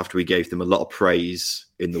performance after we gave them a lot of praise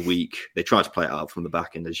in the week. They tried to play it out from the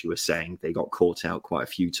back end, as you were saying. They got caught out quite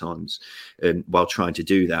a few times while trying to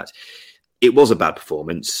do that. It was a bad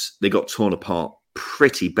performance. They got torn apart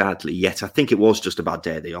pretty badly, yet I think it was just a bad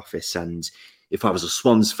day at the office. And if I was a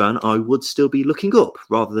Swans fan, I would still be looking up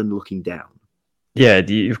rather than looking down. Yeah,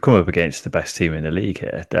 you've come up against the best team in the league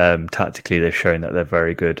here. Tactically, they've shown that they're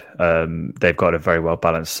very good. They've got a very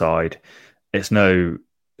well-balanced side. It's no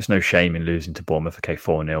shame in losing to Bournemouth. Okay,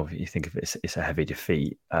 4-0. You think of it's a heavy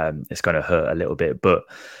defeat. It's going to hurt a little bit. But,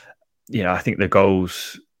 I think the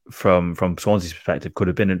goals from Swansea's perspective could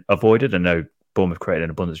have been avoided. I know Bournemouth created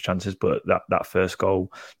an abundance of chances, but that first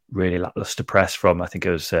goal, really lacklustre press from, I think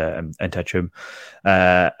it was Entechum,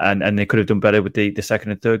 and they could have done better with the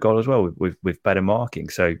second and third goal as well, with better marking.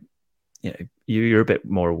 So you're a bit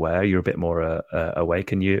more aware, you're a bit more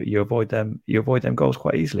awake, and you avoid them goals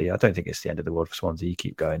quite easily. I don't think it's the end of the world for Swansea. You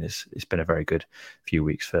keep going. It's been a very good few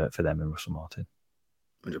weeks for them and Russell Martin.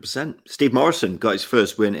 100%. Steve Morrison got his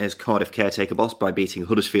first win as Cardiff caretaker boss by beating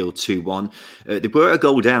Huddersfield 2-1. They were a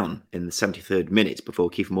goal down in the 73rd minute before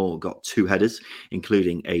Keith Moore got two headers,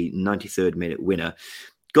 including a 93rd minute winner.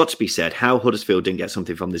 Got to be said, how Huddersfield didn't get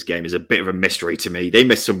something from this game is a bit of a mystery to me. They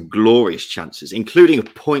missed some glorious chances, including a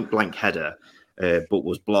point-blank header, but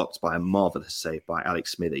was blocked by a marvellous save by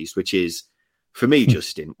Alex Smithies, which is, for me,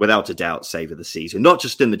 Justin, without a doubt, save of the season. Not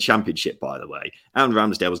just in the Championship, by the way. Aaron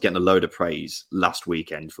Ramsdale was getting a load of praise last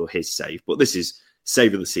weekend for his save, but this is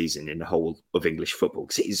save of the season in the whole of English football,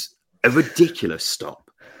 because it is a ridiculous stop.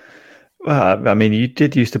 Well, I mean, you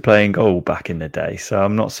did used to play in goal back in the day, so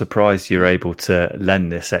I'm not surprised you're able to lend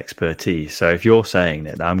this expertise. So if you're saying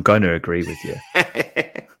it, I'm going to agree with you.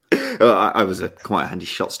 I was quite a handy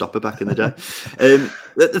shot stopper back in the day.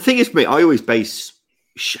 The thing is, for me, I always base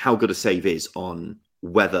how good a save is on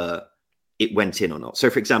whether it went in or not. So,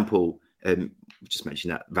 for example, just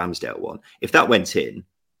mentioned that Ramsdale one. If that went in,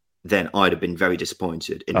 then I'd have been very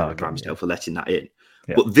disappointed in Ramsdale for letting that in.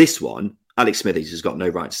 Yeah. But this one, Alex Smithies has got no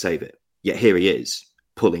right to save it. Yet here he is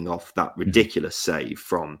pulling off that ridiculous save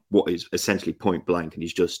from what is essentially point blank, and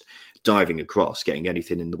he's just diving across, getting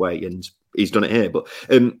anything in the way, and he's done it here. But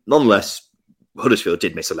nonetheless, Huddersfield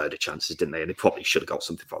did miss a load of chances, didn't they? And they probably should have got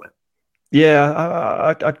something from it.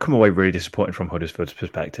 Yeah, I'd come away really disappointed from Huddersfield's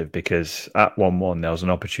perspective, because at 1-1 there was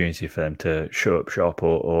an opportunity for them to shut up shop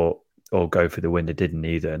or go for the win. They didn't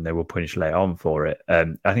either, and they were punished later on for it. I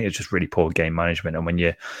think it's just really poor game management, and when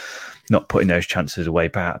you're not putting those chances away,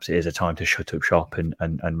 perhaps it is a time to shut up shop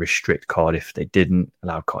and restrict Cardiff. They didn't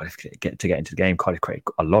allow Cardiff to get into the game. Cardiff created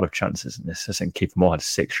a lot of chances in this. I think Keith Moore had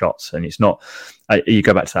 6 shots, and it's not. You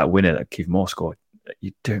go back to that winner that Keith Moore scored.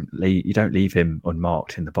 You don't leave him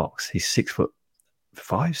unmarked in the box. He's 6'5",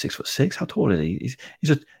 6'6". How tall is he?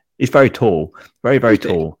 He's very tall, very, very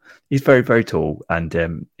tall. He's very, very tall,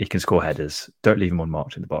 and he can score headers. Don't leave him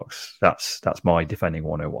unmarked in the box. That's my defending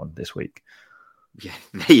 101 this week. Yeah,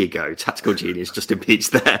 there you go. Tactical genius just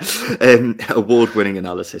impeached there. Award-winning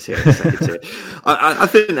analysis here. I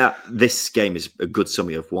think that this game is a good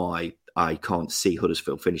summary of why I can't see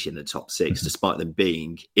Huddersfield finishing in the top 6, despite them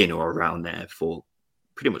being in or around there for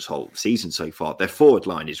pretty much the whole season so far. Their forward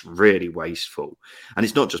line is really wasteful. And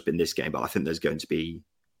it's not just been this game, but I think there's going to be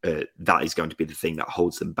that is going to be the thing that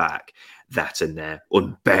holds them back. That and their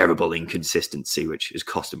unbearable inconsistency, which has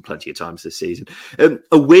cost them plenty of times this season.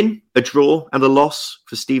 A win, a draw, and a loss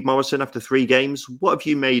for Steve Morison after 3 games. What have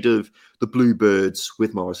you made of the Bluebirds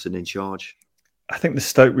with Morison in charge? I think the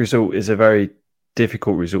Stoke result is a very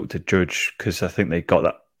difficult result to judge, because I think they got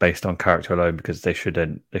that based on character alone, because they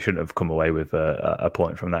shouldn't have come away with a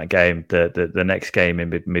point from that game. The next game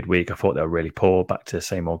in midweek, I thought they were really poor, back to the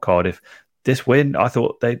same old Cardiff. This win, I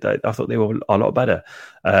thought they were a lot better.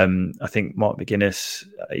 I think Mark McGuinness,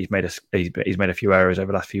 he's made a few errors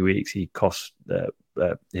over the last few weeks. He cost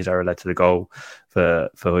his error led to the goal for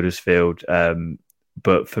Huddersfield.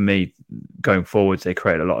 But for me, going forwards, they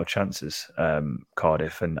create a lot of chances,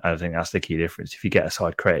 Cardiff, and I think that's the key difference. If you get a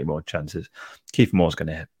side creating more chances, Kiefer Moore's going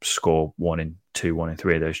to score 1 in 2, 1 in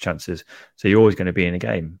 3 of those chances. So you're always going to be in a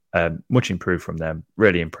game. Much improved from them.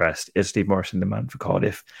 Really impressed. Is Steve Morison the man for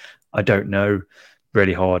Cardiff? I don't know.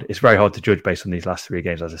 Really hard. It's very hard to judge based on these last 3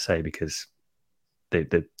 games, as I say, because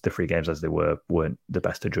the 3 games as they weren't the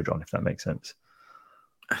best to judge on, if that makes sense.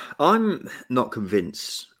 I'm not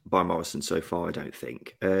convinced by Morison so far, I don't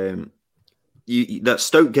think. That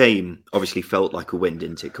Stoke game obviously felt like a win,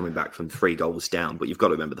 didn't it? Coming back from 3 goals down, but you've got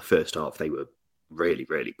to remember the first half, they were really,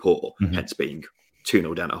 really poor, hence being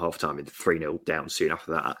 2-0 down at half-time and 3-0 down soon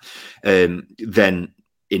after that. Then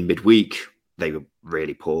in midweek, they were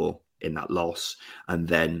really poor in that loss. And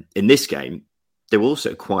then in this game, they were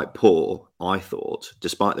also quite poor, I thought,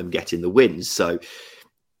 despite them getting the wins. So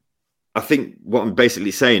I think what I'm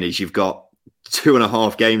basically saying is you've got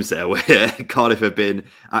 2.5 games there where Cardiff have been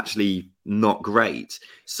actually not great.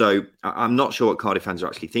 So I'm not sure what Cardiff fans are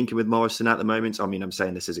actually thinking with Morison at the moment. I mean, I'm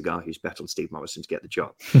saying this as a guy who's bet on Steve Morison to get the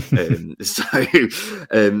job.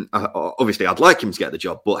 Obviously, I'd like him to get the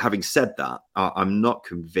job. But having said that, I'm not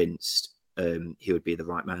convinced he would be the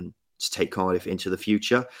right man to take Cardiff into the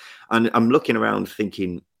future. And I'm looking around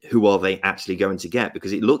thinking, who are they actually going to get?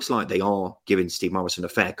 Because it looks like they are giving Steve Morison a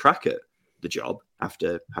fair crack at the job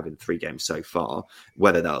after having 3 games so far.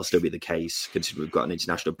 Whether that'll still be the case, considering we've got an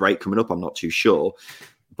international break coming up, I'm not too sure.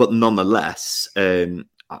 But nonetheless, I'm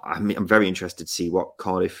very interested to see what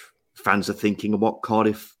Cardiff fans are thinking and what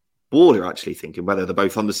Cardiff board are actually thinking, whether they're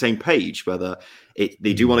both on the same page, whether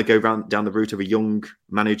they do want to go down the route of a young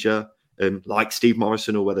manager like Steve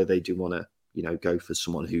Morison, or whether they do want to go for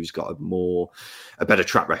someone who's got a better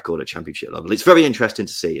track record at Championship level. It's very interesting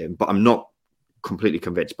to see him, but I'm not completely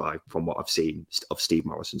convinced from what I've seen of Steve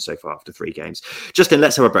Morison so far after 3 games. Justin,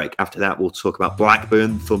 let's have a break. After that, we'll talk about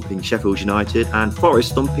Blackburn thumping Sheffield United and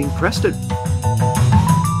Forest thumping Preston.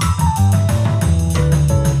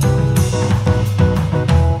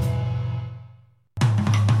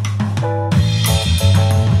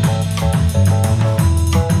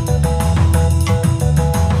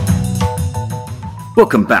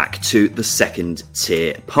 Welcome back to the Second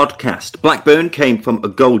Tier podcast. Blackburn came from a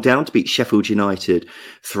goal down to beat Sheffield United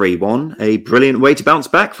 3-1. A brilliant way to bounce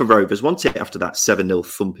back for Rovers, wasn't it, after that 7-0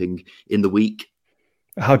 thumping in the week?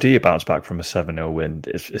 How do you bounce back from a 7-0 win?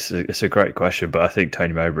 It's a great question, but I think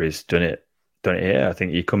Tony Mowbray's done it here. I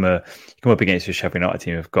think you come up against the Sheffield United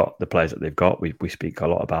team who've got the players that they've got. We speak a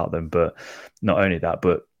lot about them, but not only that,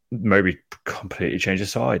 but Mowbray completely changed the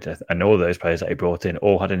side, and all those players that he brought in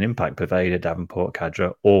all had an impact. Pervada, Davenport,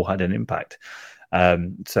 Khadra all had an impact.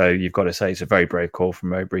 So you've got to say it's a very brave call from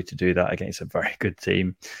Mowbray to do that against a very good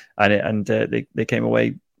team, and they came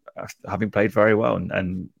away having played very well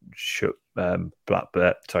and shut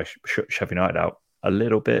Sheffield United out a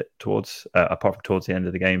little bit apart from towards the end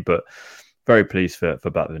of the game. But very pleased for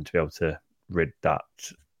Blackburn to be able to rid that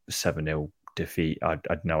 7-0 defeat. I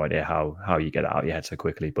had no idea how you get it out of your head so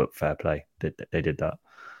quickly, but fair play. They did that.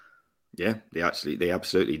 Yeah, they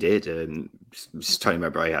absolutely did. Tony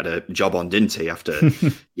Mowbray had a job on, didn't he? After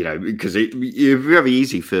because it's very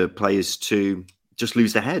easy for players to just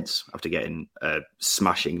lose their heads after getting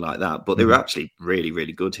smashing like that. But they were actually really,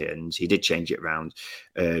 really good here, and he did change it around.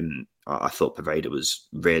 I thought Pervada was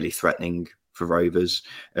really threatening for Rovers,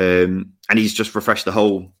 and he's just refreshed the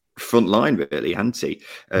whole front line, really, hasn't he?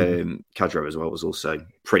 Khadra as well was also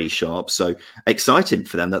pretty sharp. So exciting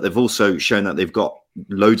for them that they've also shown that they've got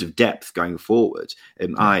loads of depth going forward.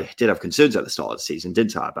 I did have concerns at the start of the season,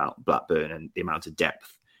 didn't I, about Blackburn and the amount of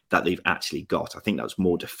depth that they've actually got. I think that was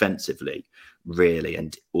more defensively, really,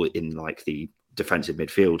 and in like the defensive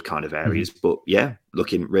midfield kind of areas. But yeah,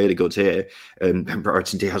 looking really good here.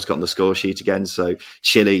 Brighton Diaz got on the score sheet again, so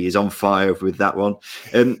Chile is on fire with that one.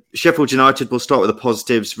 Sheffield United, we'll start with the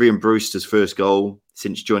positives. Ryan Brewster's first goal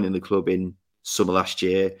since joining the club in summer last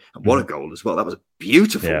year. And what a goal as well. That was a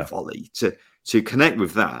beautiful volley. To connect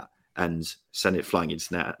with that and send it flying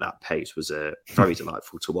into net at that pace was very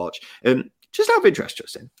delightful to watch. Just out of interest,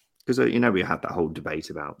 Justin, because we had that whole debate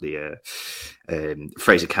about the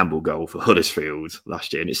Fraser Campbell goal for Huddersfield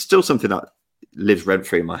last year, and it's still something that lives rent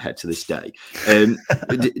free in my head to this day.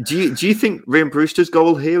 Do you think Ryan Brewster's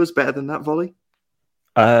goal here was better than that volley?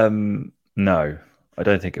 No, I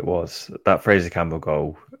don't think it was. That Fraser Campbell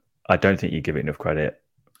goal, I don't think you give it enough credit.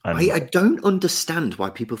 And I don't understand why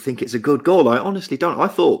people think it's a good goal. I honestly don't. I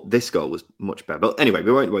thought this goal was much better. But anyway,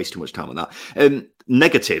 we won't waste too much time on that.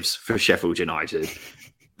 Negatives for Sheffield United.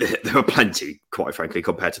 There were plenty, quite frankly,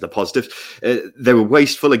 compared to the positives. They were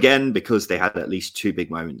wasteful again because they had at least two big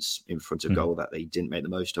moments in front of goal that they didn't make the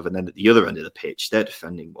most of. And then at the other end of the pitch, their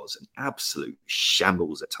defending was an absolute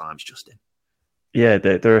shambles at times, Justin. Yeah,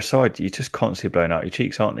 they're a side you're just constantly blowing out your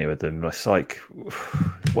cheeks, aren't they, with them? It's like,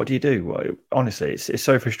 what do you do? Honestly, it's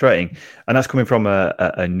so frustrating. And that's coming from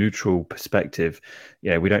a neutral perspective.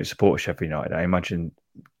 Yeah, we don't support Sheffield United. I imagine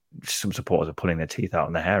some supporters are pulling their teeth out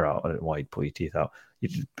and their hair out. I don't know why you'd pull your teeth out.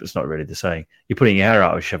 It's not really the saying. You're pulling your hair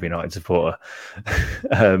out as a Sheffield United supporter.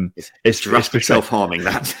 It's drastic self-harming,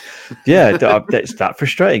 that. Yeah, it's that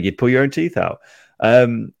frustrating. You'd pull your own teeth out.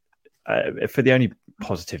 For the only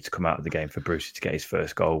positive to come out of the game for Bruce to get his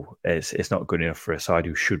first goal, it's not good enough for a side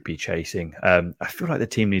who should be chasing. I feel like the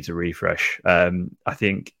team needs a refresh. I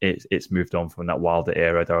think it's moved on from that Wilder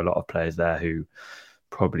era. There are a lot of players there who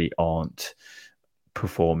probably aren't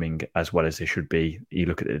performing as well as they should be. You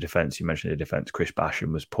look at the defence, you mentioned the defence, Chris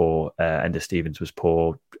Basham was poor, Ender Stevens was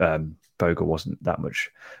poor, Bogle wasn't that much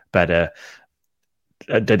better.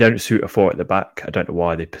 They don't suit a four at the back. I don't know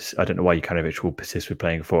why Jukanovic will persist with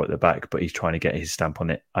playing a four at the back, but he's trying to get his stamp on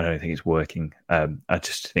it. I don't think it's working. I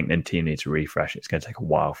just think the team needs a refresh. It's going to take a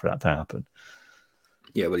while for that to happen.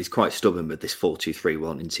 Yeah, well, he's quite stubborn with this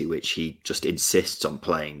 4-2-3-1, into which he just insists on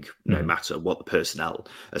playing no matter what the personnel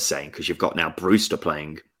are saying, because you've got now Brewster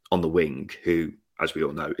playing on the wing, who, as we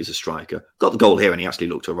all know, is a striker. Got the goal here, and he actually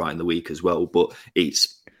looked all right in the week as well, but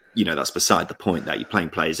it's, that's beside the point, that you're playing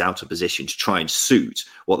players out of position to try and suit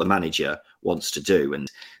what the manager wants to do.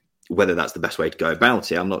 And whether that's the best way to go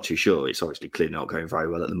about it, I'm not too sure. It's obviously clearly not going very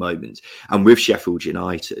well at the moment. And with Sheffield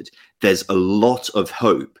United, there's a lot of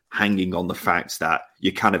hope hanging on the fact that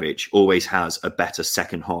Jukanovic always has a better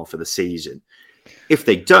second half of the season. If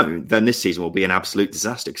they don't, then this season will be an absolute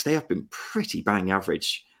disaster, because they have been pretty bang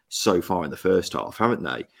average so far in the first half, haven't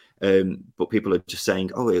they? But people are just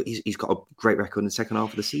saying, he's got a great record in the second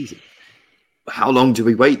half of the season. How long do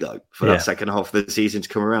we wait, though, for that second half of the season to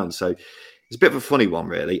come around? So it's a bit of a funny one,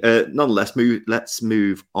 really. Nonetheless, let's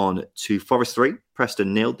move on to Forest 3,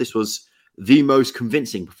 Preston 0. This was the most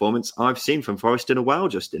convincing performance I've seen from Forest in a while,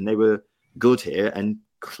 Justin. They were good here and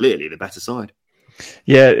clearly the better side.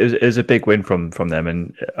 Yeah, it was a big win from them,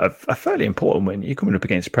 and a fairly important win. You're coming up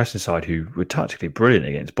against a Preston side who were tactically brilliant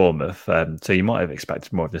against Bournemouth, so you might have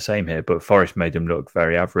expected more of the same here, but Forest made them look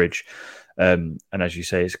very average. And as you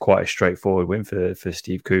say, it's quite a straightforward win for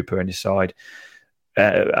Steve Cooper and his side.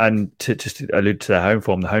 And to just allude to the home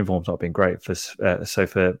form's not been great. So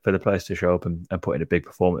for the players to show up and put in a big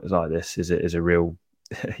performance like this is a real...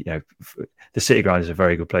 the City Ground is a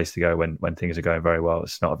very good place to go when things are going very well.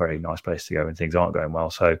 It's not a very nice place to go when things aren't going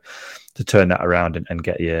well. So to turn that around and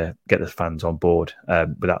get the fans on board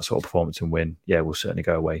with that sort of performance and win, will certainly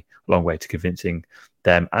go a long way to convincing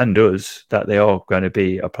them and us that they are going to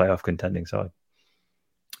be a playoff contending side.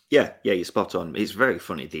 Yeah, you're spot on. It's very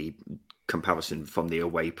funny, the comparison from the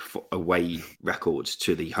away record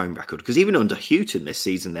to the home record, because even under Houghton this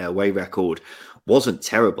season, their away record wasn't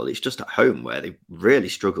terrible. It's just at home where they really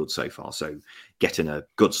struggled so far. So getting a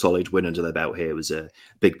good solid win under their belt here was a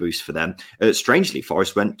big boost for them. Strangely,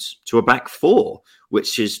 Forest went to a back four,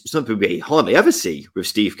 which is something we hardly ever see with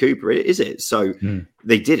Steve Cooper, is it? So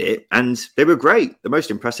they did it and they were great. The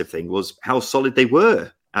most impressive thing was how solid they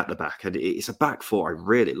were at the back. And it's a back four I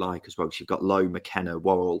really like as well, because you've got Lowe, McKenna,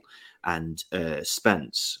 Worrell and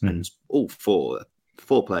Spence, and all four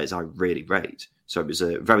players I really rate. So it was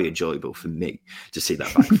very enjoyable for me to see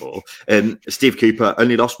that back four. Steve Cooper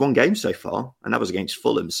only lost one game so far, and that was against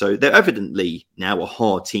Fulham. So they're evidently now a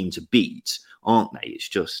hard team to beat, aren't they? It's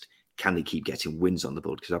just, can they keep getting wins on the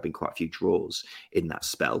board? Because there have been quite a few draws in that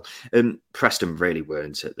spell. Preston really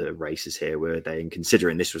weren't at the races here, were they? And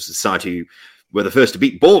considering this was the side who were the first to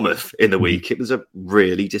beat Bournemouth in the week, it was a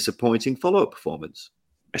really disappointing follow-up performance.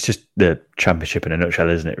 it's just the championship in a nutshell,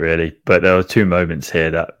 isn't it? Really, but there were two moments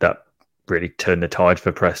here that really turned the tide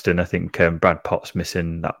for Preston. I think Brad Potts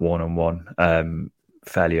missing that 1-on-1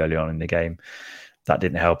 fairly early on in the game, that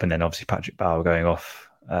didn't help, and then obviously Patrick Bauer going off,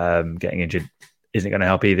 getting injured, isn't going to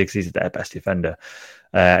help either because he's their best defender.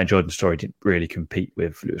 And Jordan Story didn't really compete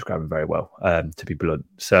with Lewis Grabban very well, to be blunt.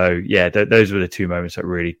 So yeah, those were the two moments that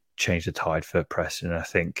really changed the tide for Preston. And I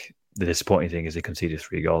think the disappointing thing is they conceded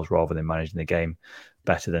 3 goals rather than managing the game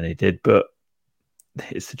better than they did. But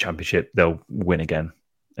it's the championship; they'll win again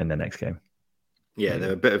in the next game. Yeah,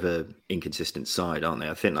 they're a bit of an inconsistent side, aren't they?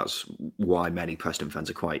 I think that's why many Preston fans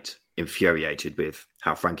are quite infuriated with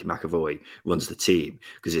how Frankie McAvoy runs the team,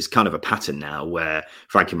 because it's kind of a pattern now where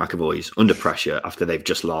Frankie McAvoy's under pressure after they've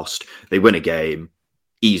just lost. They win a game,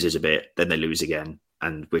 eases a bit, then they lose again,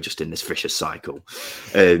 and we're just in this vicious cycle.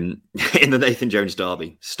 In the Nathan Jones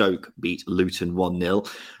derby, Stoke beat Luton 1-0.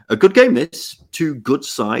 A good game, this. Two good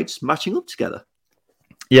sides matching up together.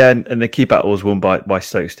 Yeah, and the key battle was won by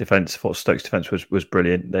Stoke's defence. I thought Stoke's defence was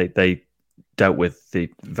brilliant. They dealt with the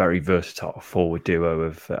very versatile forward duo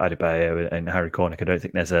of Adebayo and Harry Cornick. I don't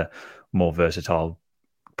think there's a more versatile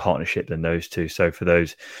partnership than those two. So for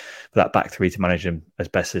that back three to manage them as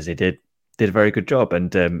best as they did a very good job.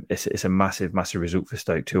 And it's a massive result for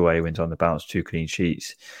Stoke. 2 away wins on the bounce, 2 clean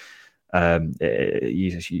sheets.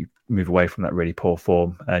 You move away from that really poor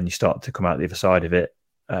form and you start to come out the other side of it,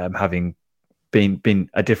 having been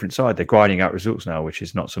a different side. They're grinding out results now, which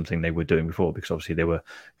is not something they were doing before, because obviously they were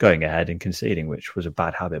going ahead and conceding, which was a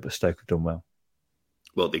bad habit, but Stoke have done well.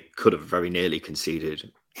 Well, they could have very nearly conceded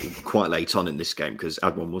quite late on in this game, because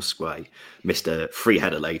Admiral Musquet missed a free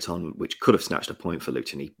header late on, which could have snatched a point for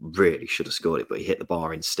Luton. He really should have scored it, but he hit the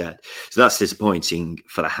bar instead. So that's disappointing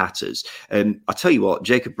for the Hatters. I tell you what,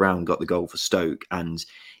 Jacob Brown got the goal for Stoke, and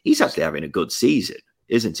he's actually having a good season,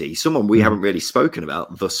 isn't he? Someone we haven't really spoken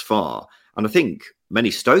about thus far. And I think many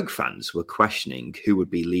Stoke fans were questioning who would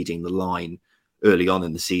be leading the line early on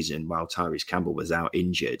in the season while Tyrese Campbell was out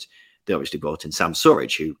injured. They obviously brought in Sam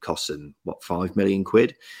Surridge, who cost them, £5 million?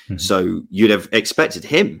 Mm-hmm. So you'd have expected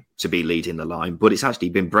him to be leading the line, but it's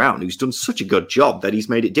actually been Brown, who's done such a good job that he's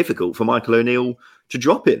made it difficult for Michael O'Neill to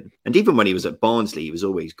drop him. And even when he was at Barnsley, he was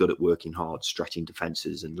always good at working hard, stretching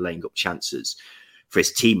defences and laying up chances for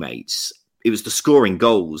his teammates. It was the scoring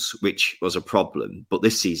goals which was a problem, but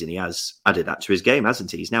this season he has added that to his game, hasn't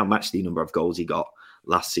he? He's now matched the number of goals he got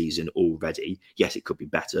last season already. Yes, it could be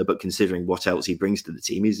better, but considering what else he brings to the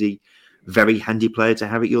team, is he a very handy player to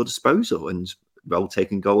have at your disposal. And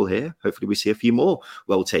well-taken goal here. Hopefully we see a few more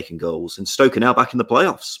well-taken goals. And Stoke are now back in the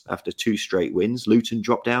playoffs after 2 straight wins. Luton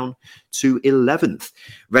dropped down to 11th.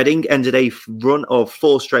 Reading ended a run of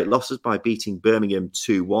 4 straight losses by beating Birmingham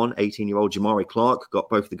 2-1. 18-year-old Jamari Clark got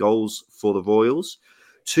both the goals for the Royals.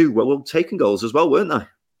 2 well-taken goals as well, weren't they?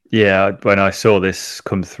 Yeah, when I saw this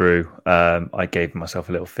come through, I gave myself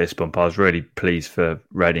a little fist bump. I was really pleased for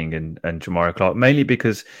Reading and Jamari Clark, mainly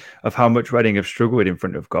because of how much Reading have struggled in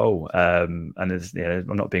front of goal. And there's,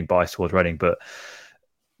 I'm not being biased towards Reading, but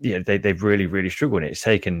they've really struggled. It's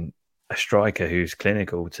taken a striker who's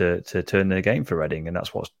clinical to turn the game for Reading, and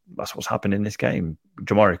that's what's happened in this game.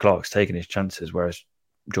 Jamari Clark's taken his chances, whereas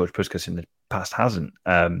George Puskas in the past hasn't,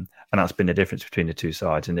 and that's been the difference between the two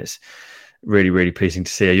sides. And it's really pleasing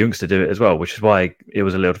to see a youngster do it as well, which is why it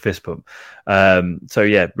was a little fist bump. So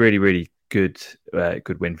yeah, really good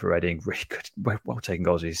win for Reading. Really good, well taken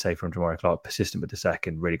goals, as you say, from Jamari Clark. Persistent with the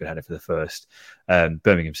second, really good header for the first.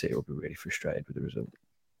 Birmingham City will be really frustrated with the result.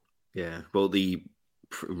 Yeah, well, the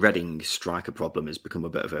Reading striker problem has become a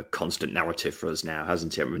bit of a constant narrative for us now,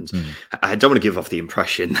 hasn't it? And I don't want to give off the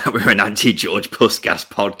impression that we're an anti-George Puskas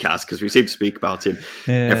podcast, because we seem to speak about him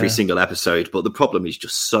every single episode, but the problem is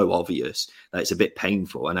just so obvious that it's a bit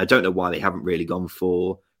painful. And I don't know why they haven't really gone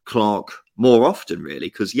for Clark more often, really,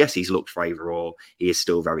 because yes, he's looked for overall, he is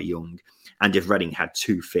still very young, and if Reading had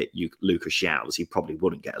 2 fit Lucas Showers, he probably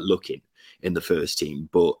wouldn't get a look in the first team.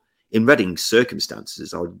 But in Reading's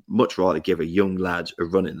circumstances, I would much rather give a young lad a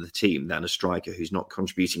run in the team than a striker who's not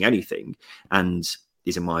contributing anything and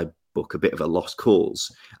is, in my book, a bit of a lost cause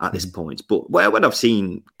at this point. But when I've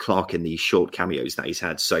seen Clark in these short cameos that he's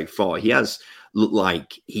had so far, he has looked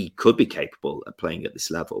like he could be capable of playing at this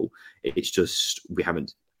level. It's just we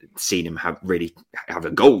haven't seen him have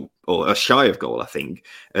a goal or a shy of goal, I think.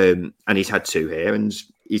 And he's had 2 here and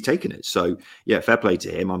he's taken it. So, yeah, fair play to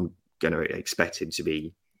him. I'm going to expect him to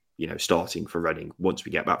be starting for Reading once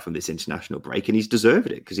we get back from this international break, and he's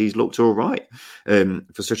deserved it because he's looked all right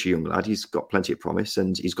for such a young lad. He's got plenty of promise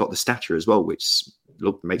and he's got the stature as well, which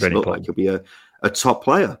makes it look like he'll be a top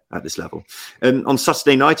player at this level. On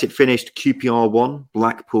Saturday night, it finished QPR 1,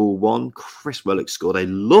 Blackpool 1. Chris Willock scored a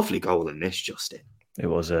lovely goal in this, Justin. It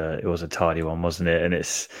was a tidy one, wasn't it? And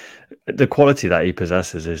it's the quality that he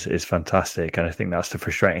possesses is fantastic. And I think that's the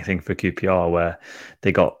frustrating thing for QPR, where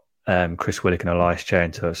they got Chris Willock and Elias Chair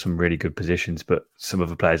into some really good positions, but some of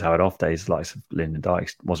the players had off days, like Lyndon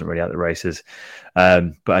Dykes wasn't really at the races.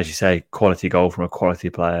 But as you say, quality goal from a quality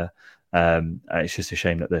player. And it's just a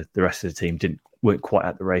shame that the rest of the team weren't quite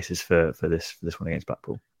at the races for this one against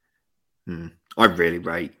Blackpool. I really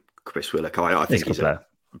rate Chris Willock. I think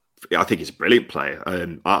he's a brilliant player.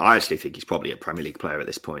 I actually think he's probably a Premier League player at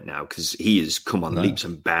this point now, because he has come on leaps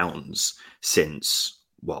and bounds since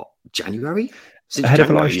January? Since ahead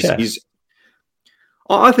January. of Elias Chair.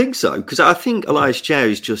 I think so, because I think Elias Chair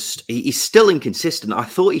is he's still inconsistent. I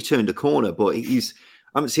thought he turned a corner, but I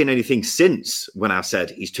haven't seen anything since when I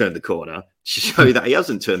said he's turned the corner to show that he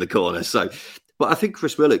hasn't turned the corner. So, but I think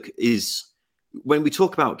Chris Willock is, when we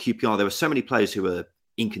talk about QPR, there are so many players who are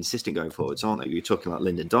inconsistent going forwards, aren't they? You're talking about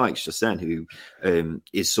Lyndon Dykes just then, who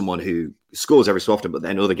is someone who scores every so often, but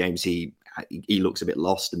then other games he looks a bit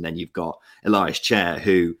lost. And then you've got Elias Chair,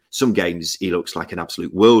 who some games he looks like an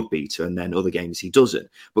absolute world beater, and then other games he doesn't.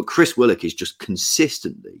 But Chris Willock is just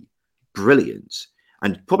consistently brilliant,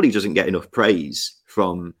 and probably doesn't get enough praise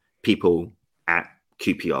from people at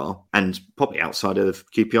QPR and probably outside of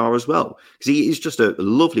QPR as well, because he is just a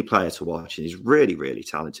lovely player to watch, and he's really, really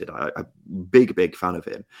talented. I'm a big fan of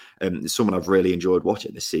him. Someone I've really enjoyed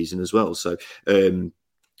watching this season as well. So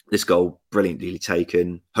this goal, brilliantly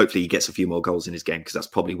taken. Hopefully he gets a few more goals in his game, because that's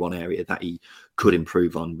probably one area that he could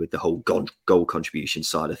improve on with the whole goal contribution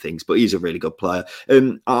side of things. But he's a really good player.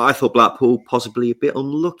 I thought Blackpool possibly a bit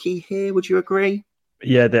unlucky here. Would you agree?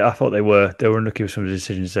 Yeah, I thought they were unlucky with some of the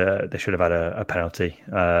decisions. They should have had a penalty,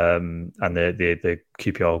 and the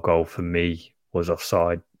QPR goal for me was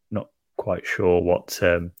offside. Not quite sure what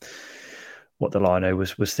the lino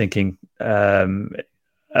was thinking,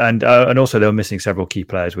 and also they were missing several key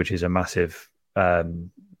players, which is a massive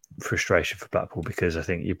frustration for Blackpool, because I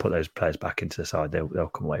think you put those players back into the side, they'll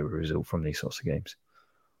come away with a result from these sorts of games.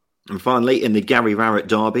 And finally, in the Gary Rowett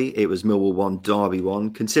derby, it was Millwall 1, Derby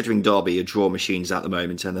 1. Considering Derby are draw machines at the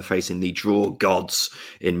moment and they're facing the draw gods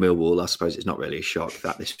in Millwall, I suppose it's not really a shock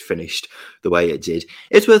that this finished the way it did.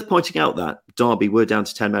 It's worth pointing out that Derby were down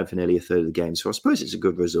to 10 men for nearly a third of the game, so I suppose it's a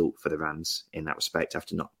good result for the Rams in that respect,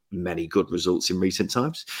 after not many good results in recent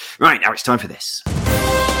times. Right, now it's time for this.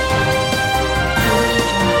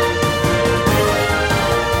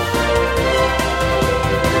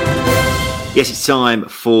 Yes, it's time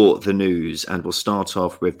for the news, and we'll start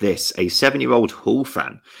off with this. A 7-year-old Hull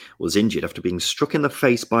fan was injured after being struck in the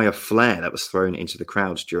face by a flare that was thrown into the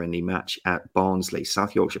crowd during the match at Barnsley.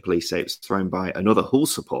 South Yorkshire Police say it was thrown by another Hull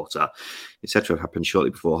supporter. It's said to have happened shortly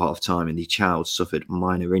before half-time, and the child suffered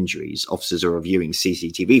minor injuries. Officers are reviewing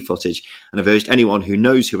CCTV footage and have urged anyone who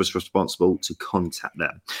knows who was responsible to contact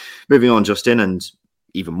them. Moving on, Justin, and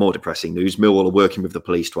even more depressing news, Millwall are working with the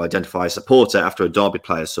police to identify a supporter after a Derby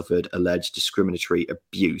player suffered alleged discriminatory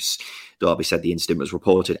abuse. Derby said the incident was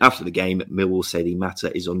reported after the game. Millwall say the matter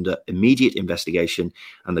is under immediate investigation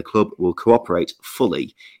and the club will cooperate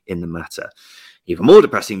fully in the matter. Even more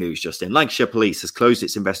depressing news, Justin. Lancashire Police has closed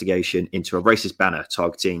its investigation into a racist banner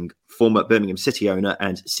targeting former Birmingham City owner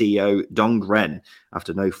and CEO Dong Ren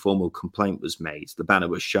after no formal complaint was made. The banner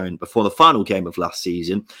was shown before the final game of last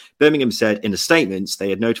season. Birmingham said in a statement they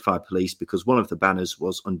had notified police because one of the banners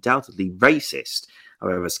was undoubtedly racist.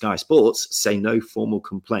 However, Sky Sports say no formal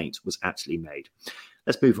complaint was actually made.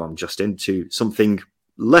 Let's move on, Justin, to something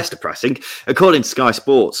less depressing. According to Sky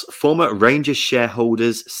Sports, former Rangers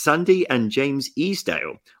shareholders Sandy and James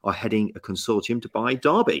Easdale are heading a consortium to buy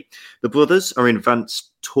Derby. The brothers are in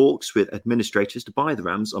advanced talks with administrators to buy the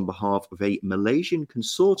Rams on behalf of a Malaysian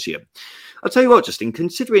consortium. I'll tell you what, Justin,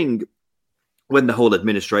 considering when the whole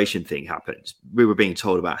administration thing happened, we were being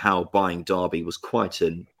told about how buying Derby was quite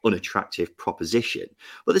an unattractive proposition,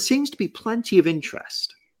 but there seems to be plenty of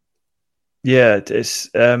interest. Yeah, it's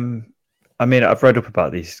I mean, I've read up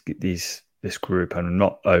about this group, and I'm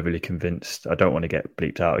not overly convinced. I don't want to get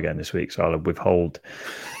bleeped out again this week, so I'll withhold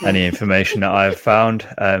any information that I have found.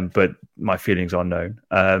 But my feelings are known.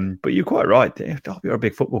 But you're quite right. Derby are a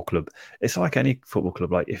big football club. It's like any football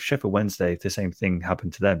club. Like if Sheffield Wednesday, if the same thing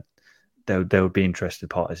happened to them, they would be interested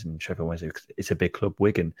parties in Sheffield Wednesday because it's a big club.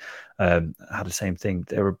 Wigan had the same thing.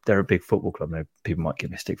 They're a big football club. Now, people might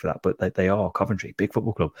give me a stick for that, but they are. Coventry, big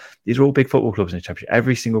football club. These are all big football clubs in the Championship.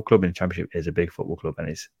 Every single club in the Championship is a big football club, and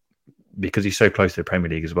it's because he's so close to the Premier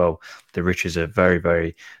League as well, the riches are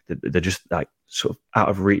they're just like sort of out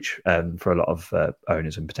of reach for a lot of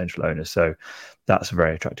owners and potential owners. So that's a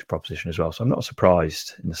very attractive proposition as well. So I'm not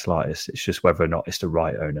surprised in the slightest. It's just whether or not it's the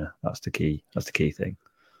right owner. That's the key thing.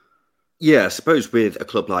 Yeah, I suppose with a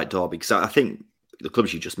club like Derby, because I think the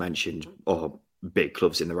clubs you just mentioned are big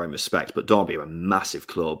clubs in their own respect, but Derby are a massive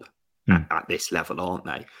club at this level, aren't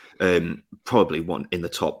they? Probably one in the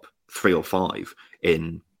top 3 or 5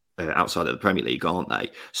 in outside of the Premier League, aren't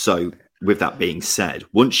they? So with that being said,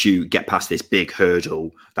 once you get past this big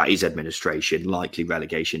hurdle that is administration, likely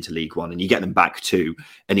relegation to League One, and you get them back to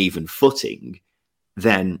an even footing,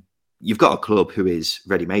 then you've got a club who is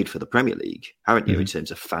ready-made for the Premier League, haven't you, in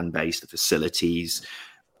terms of fan base, the facilities,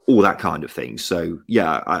 all that kind of thing. So,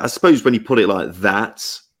 yeah, I suppose when you put it like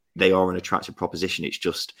that, they are an attractive proposition. It's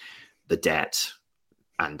just the debt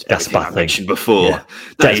and that's everything I mentioned before. Yeah.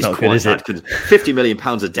 That is not quite good, is bad, it? because £50 million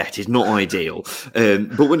of debt is not ideal.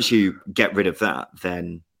 But once you get rid of that,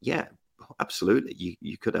 then, yeah, absolutely.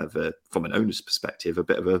 You could have, from an owner's perspective, a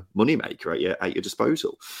bit of a moneymaker at your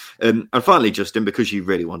disposal. And finally, Justin, because you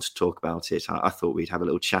really want to talk about it, I thought we'd have a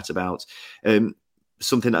little chat about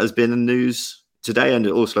something that has been in the news today, and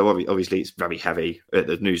also obviously it's very heavy,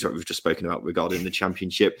 the news that we've just spoken about regarding the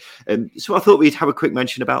Championship. So I thought we'd have a quick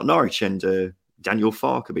mention about Norwich and Daniel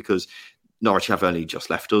Farke, because Norwich have only just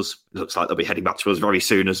left us. It looks like they'll be heading back to us very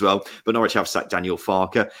soon as well. But Norwich have sacked Daniel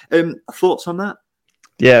Farke. Thoughts on that?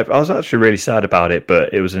 Yeah, I was actually really sad about it,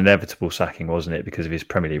 but it was an inevitable sacking, wasn't it? Because of his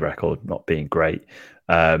Premier League record not being great.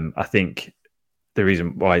 I think the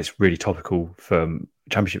reason why it's really topical from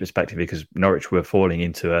Championship perspective, because Norwich were falling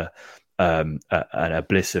into an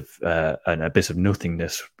abyss of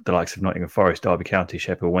nothingness. The likes of Nottingham Forest, Derby County,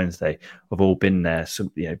 Sheffield Wednesday have all been there. Some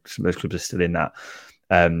of those clubs are still in that.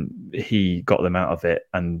 He got them out of it,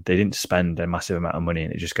 and they didn't spend a massive amount of money.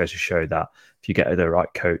 And it just goes to show that if you get the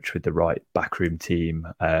right coach with the right backroom team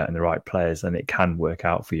and the right players, then it can work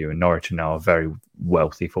out for you. And Norwich are now a very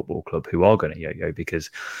wealthy football club who are going to yo-yo,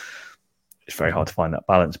 because it's very hard to find that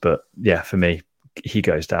balance. But yeah, for me, he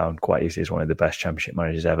goes down quite easily as one of the best Championship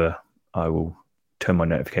managers ever. I will turn my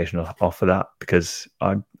notification off for that, because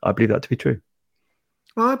I believe that to be true.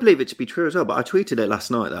 Well, I believe it to be true as well, but I tweeted it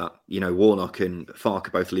last night that, Warnock and Farke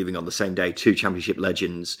are both leaving on the same day, 2 Championship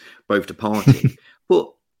legends, both departing.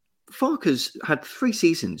 But Farke's had 3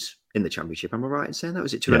 seasons in the Championship, am I right in saying that?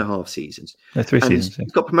 Was it 2.5 seasons? No, 3 seasons.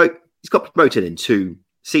 He's got promoted in 2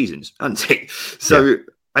 seasons, hasn't he? So,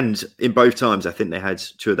 and in both times, I think they had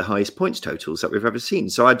 2 of the highest points totals that we've ever seen.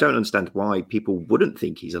 So I don't understand why people wouldn't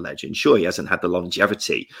think he's a legend. Sure, he hasn't had the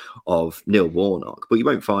longevity of Neil Warnock, but you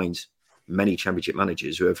won't find many Championship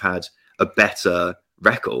managers who have had a better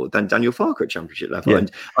record than Daniel Farke at Championship level. Yeah.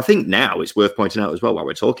 And I think now it's worth pointing out as well, while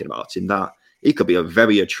we're talking about him, that he could be a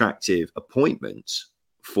very attractive appointment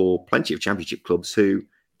for plenty of Championship clubs who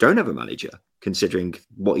don't have a manager, considering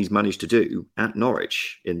what he's managed to do at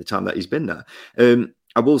Norwich in the time that he's been there.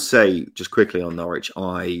 I will say just quickly on Norwich,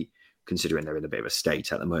 considering they're in a bit of a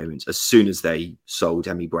state at the moment, as soon as they sold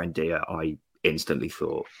Emi Buendia, I instantly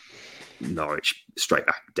thought Norwich straight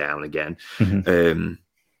back down again. Mm-hmm.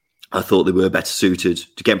 I thought they were better suited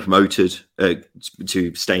to get promoted,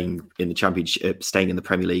 to staying in the Championship, staying in the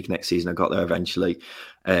Premier League next season. I got there eventually.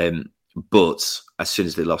 But as soon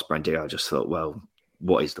as they lost Buendia, I just thought, well,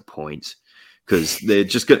 what is the point? Because they're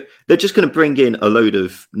just going to bring in a load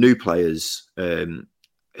of new players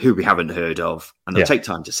who we haven't heard of, and they'll take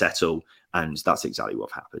time to settle. And that's exactly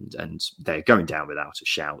what happened. And they're going down without a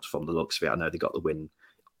shout from the looks of it. I know they got the win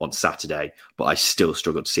on Saturday, but I still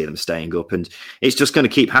struggle to see them staying up. And it's just going to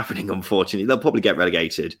keep happening, unfortunately. They'll probably get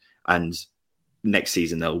relegated, and next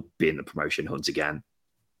season they'll be in the promotion hunt again.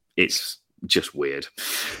 It's just weird.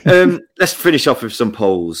 Let's finish off with some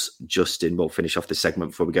polls, Justin. We'll finish off this segment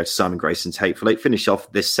before we go to Simon Grayson's Hateful Eight. Finish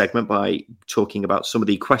off this segment by talking about some of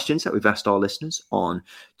the questions that we've asked our listeners on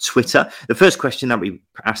Twitter. The first question that we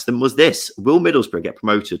asked them was this: will Middlesbrough get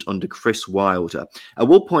promoted under Chris Wilder? I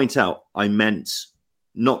will point out I meant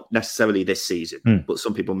not necessarily this season, but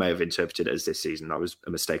some people may have interpreted it as this season. That was a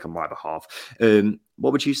mistake on my behalf.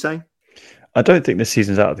 What would you say? I don't think this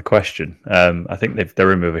season's out of the question. I think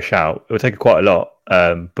they're in with a shout. It will take quite a lot,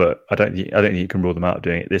 but I don't think you can rule them out of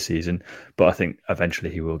doing it this season. But I think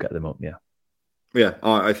eventually he will get them up. Yeah,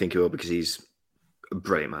 I think he will, because he's a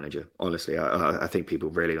brilliant manager. Honestly, I think people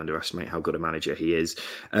really underestimate how good a manager he is.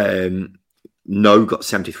 No got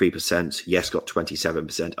 73%. Yes got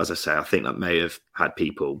 27%. As I say, I think that may have had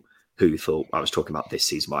people who thought I was talking about this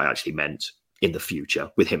season, but I actually meant in the future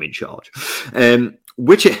with him in charge.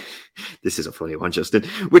 This is a funny one, Justin.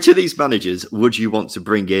 Which of these managers would you want to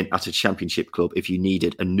bring in at a championship club if you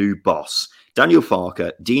needed a new boss? Daniel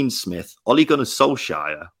Farke, Dean Smith, Ole Gunnar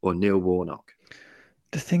Solskjaer, or Neil Warnock?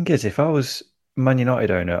 The thing is, if I was Man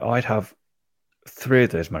United owner, I'd have 3 of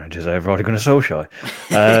those managers over Ole Gunnar Solskjaer.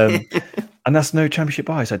 And that's no championship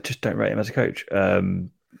bias. I just don't rate him as a coach.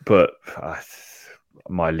 But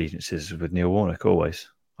my allegiance is with Neil Warnock always.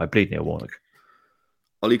 I bleed Neil Warnock.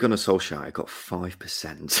 Ole Gunnar Solskjaer got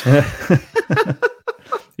 5%.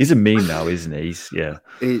 He's a meme now, isn't he?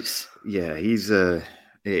 It is a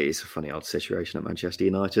funny old situation at Manchester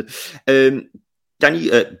United.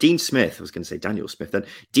 Dean Smith, I was going to say Daniel Smith then.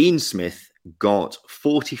 Dean Smith got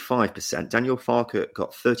 45%. Daniel Farke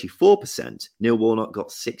got 34%. Neil Warnock got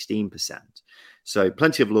 16%. So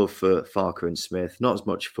plenty of love for Farke and Smith. Not as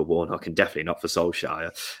much for Warnock and definitely not for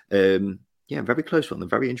Solskjaer. Very close one. They're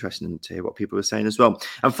very interesting to hear what people are saying as well.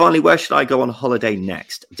 And finally, where should I go on holiday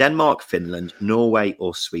next? Denmark, Finland, Norway,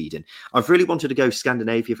 or Sweden? I've really wanted to go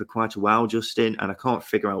Scandinavia for quite a while, Justin, and I can't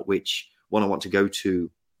figure out which one I want to go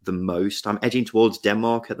to the most. I'm edging towards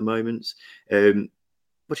Denmark at the moment.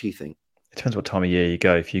 What do you think? It depends what time of year you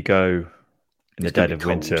go. If you go in the dead of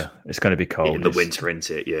winter, it's going to be cold. In the winter, isn't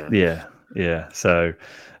it? Yeah. So,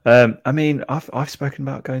 I've spoken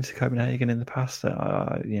about going to Copenhagen in the past.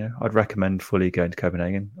 I'd recommend fully going to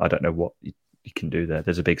Copenhagen. I don't know what you can do there.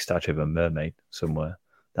 There's a big statue of a mermaid somewhere.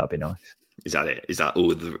 That'd be nice. Is that it? Is that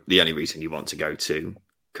all the only reason you want to go to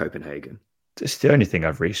Copenhagen? It's the only thing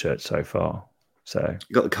I've researched so far. So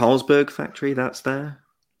you got the Carlsberg factory that's there.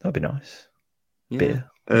 That'd be nice. Yeah. Beer.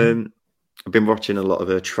 I've been watching a lot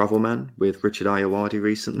of Travel Man with Richard Ayoade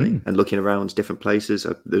recently and looking around different places.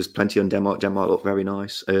 There's plenty on Denmark. Denmark looked very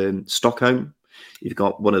nice. Stockholm, you've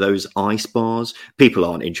got one of those ice bars. People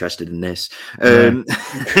aren't interested in this.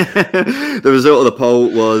 The result of the poll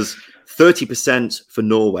was 30% for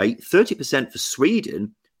Norway, 30% for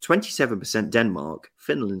Sweden, 27% Denmark.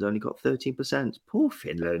 Finland only got 13%. Poor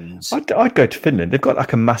Finland. I'd go to Finland. They've got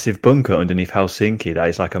like a massive bunker underneath Helsinki that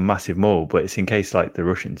is like a massive mall, but it's in case like the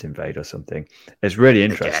Russians invade or something. It's really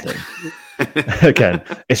interesting. Again,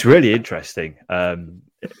 it's really interesting. I'd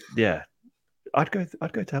go to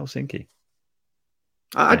Helsinki.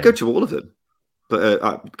 I'd go to all of them.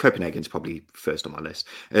 But Copenhagen's probably first on my list.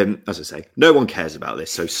 As I say, no one cares about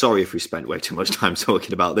this, so sorry if we spent way too much time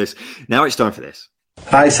talking about this. Now it's time for this.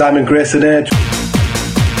 Hi, Simon Grayson here.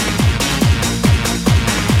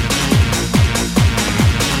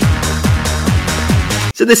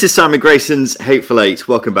 So this is Simon Grayson's Hateful Eight.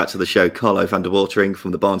 Welcome back to the show. Carlo van der Watering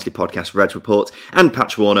from the Barnsley podcast Red Report and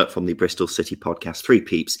Patch Warner from the Bristol City podcast Three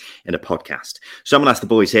Peeps in a Podcast. So I'm going to ask the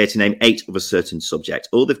boys here to name 8 of a certain subject.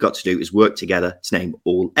 All they've got to do is work together to name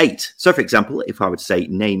all 8. So for example, if I would say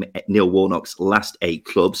name Neil Warnock's last 8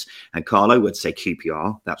 clubs, and Carlo would say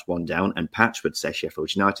QPR, that's 1 down, and Patch would say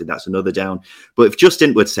Sheffield United, that's another down. But if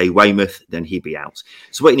Justin would say Weymouth, then he'd be out.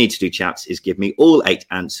 So what you need to do, chaps, is give me all 8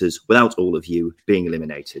 answers without all of you being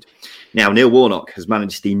eliminated. Now, Neil Warnock has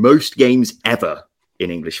managed the most games ever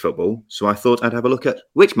in English football, so I thought I'd have a look at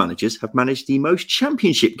which managers have managed the most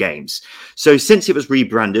championship games. So since it was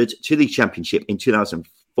rebranded to the Championship in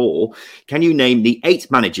 2004, can you name the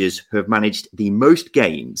 8 managers who have managed the most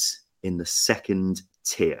games in the second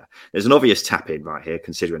tier? There's an obvious tap-in right here,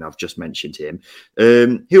 considering I've just mentioned him.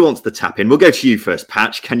 Who wants the tap-in? We'll go to you first,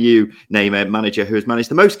 Patch. Can you name a manager who has managed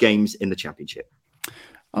the most games in the Championship?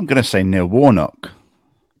 I'm going to say Neil Warnock.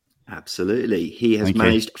 Absolutely. He has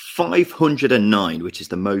managed 509, which is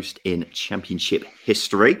the most in Championship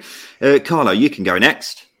history. Carlo, you can go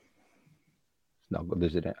next. Not good,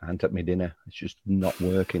 is it? I haven't had my dinner. It's just not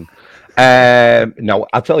working. No,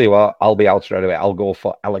 I'll tell you what. I'll be out straight away. I'll go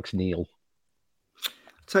for Alex Neil.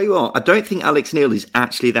 Tell you what, I don't think Alex Neil is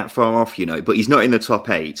actually that far off, but he's not in the top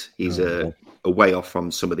 8. He's a way off from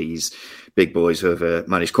some of these big boys who have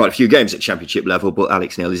managed quite a few games at Championship level, but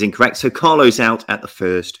Alex Neil is incorrect. So Carlo's out at the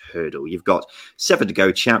first hurdle. You've got 7 to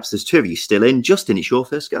go, chaps. There's 2 of you still in. Justin, it's your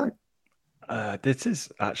first go. This is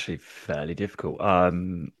actually fairly difficult.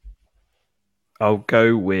 I'll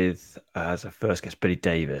go with, as a first guess, Billy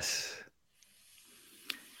Davis.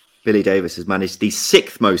 Billy Davis has managed the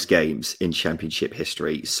 6th most games in Championship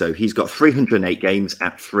history. So he's got 308 games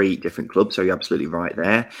at 3 different clubs. So you're absolutely right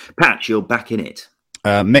there. Patch, you're back in it.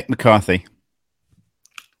 Mick McCarthy.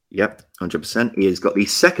 Yep, 100%. He has got the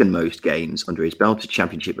 2nd most games under his belt at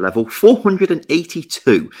Championship level,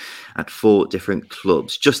 482 at 4 different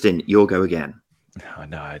clubs. Justin, your go again. Oh,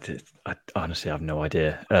 no, I honestly have no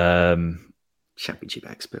idea. Championship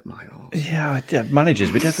expert, my arse. Yeah,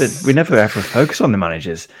 managers. We never ever focus on the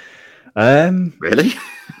managers. Really?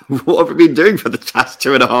 What have we been doing for the past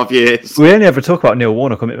 2.5 years? We only ever talk about Neil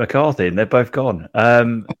Warnock and Mick McCarthy, and they're both gone.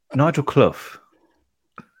 Nigel Clough.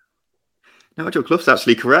 Nigel Clough's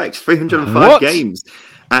actually correct. 305 games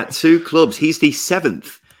at 2 clubs. He's the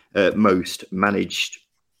 7th most managed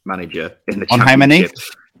manager in the championship. On how many?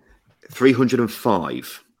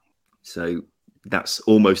 305. So that's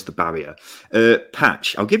almost the barrier.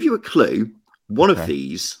 Patch, I'll give you a clue. One of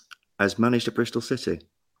these has managed at Bristol City.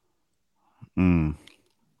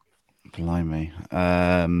 Blimey.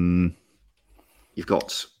 You've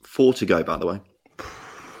got 4 to go, by the way.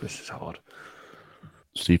 This is hard.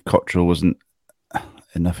 Steve Cottrell wasn't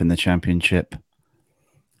enough in the championship.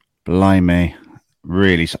 Blimey.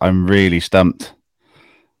 I'm really stumped.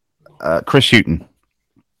 Chris Hughton.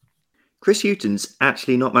 Chris Hughton's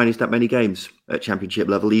actually not managed that many games at championship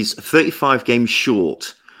level. He's 35 games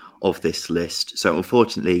short of this list. So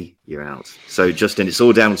unfortunately, you're out. So Justin, it's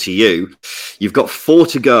all down to you. You've got 4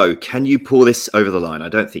 to go. Can you pull this over the line? I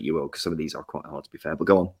don't think you will, because some of these are quite hard, to be fair, but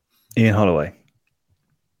go on. Ian Holloway.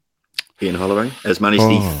 Ian Holloway has managed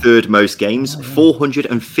the 3rd most games,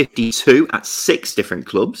 452 at 6 different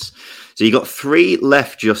clubs. So you got 3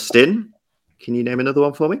 left, Justin. Can you name another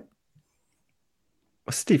one for me?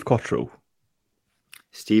 Steve Cottrell.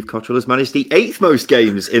 Steve Cottrell has managed the 8th most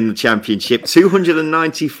games in the championship,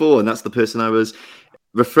 294, and that's the person I was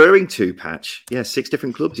referring to, Patch. Yeah, 6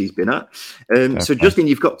 different clubs he's been at. So, Justin,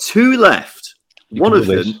 you've got 2 left. One of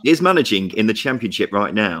them is managing in the championship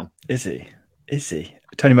right now. Is he?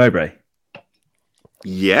 Tony Mowbray.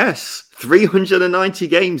 Yes, 390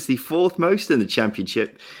 games, the 4th most in the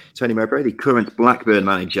championship. Tony Mowbray, the current Blackburn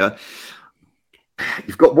manager.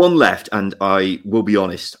 You've got 1 left, and I will be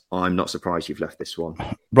honest, I'm not surprised you've left this one.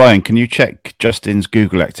 Brian, can you check Justin's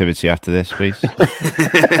Google activity after this, please?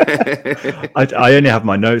 I only have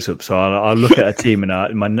my notes up, so I'll look at a team,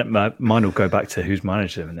 and my mind will go back to who's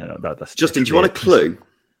managed them. And that's Justin, do you want a clue? Do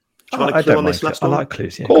you want a clue on this last one? I like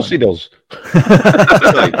clues. Yeah, of course he does.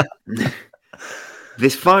 So,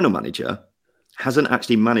 this final manager hasn't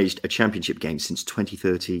actually managed a championship game since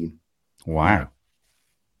 2013. Wow.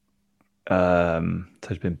 So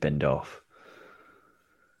he's been binned off.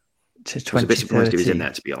 I was a bit surprised he was in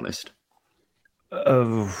there, to be honest.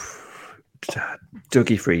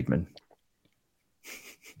 Dougie Friedman.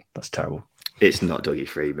 That's terrible. It's not Dougie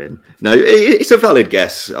Friedman. No, it's a valid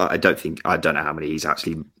guess. I don't know how many he's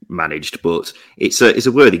actually managed, but it's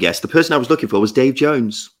a worthy guess. The person I was looking for was Dave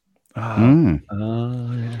Jones.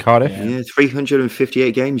 Cardiff. Yeah,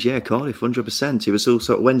 358 games. Yeah, Cardiff, 100%. He was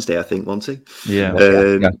also at Wednesday, I think, wasn't he?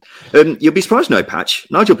 Yeah. You'll be surprised to know, Patch.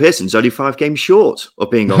 Nigel Pearson's only 5 games short of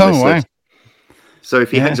being on this list. So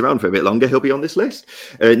if he hangs around for a bit longer, he'll be on this list.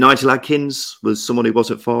 Nigel Adkins was someone who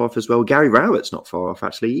wasn't far off as well. Gary Rowett's not far off,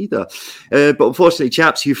 actually, either. But unfortunately,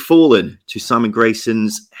 chaps, you've fallen to Simon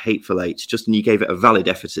Grayson's Hateful Eight. Justin, you gave it a valid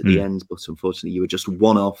effort at the end, but unfortunately, you were just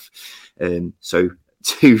 1 off. So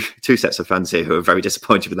two sets of fans here who are very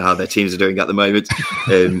disappointed with how their teams are doing at the moment.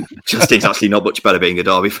 Justin's actually not much better being a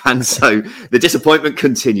Derby fan, so the disappointment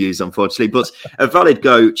continues, unfortunately. But a valid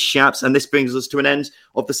go, chaps, and this brings us to an end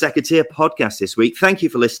of the Second Tier podcast this week. Thank you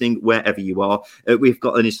for listening wherever you are. We've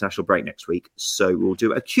got an international break next week, so we'll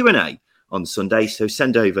do a Q&A on Sunday. So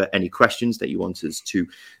send over any questions that you want us to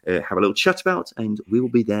have a little chat about, and we will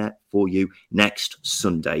be there for you next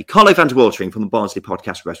Sunday. Carlo van der Watering from the Barnsley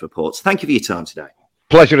Podcast Res Reports. Thank you for your time today.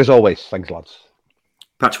 Pleasure as always. Thanks, lads.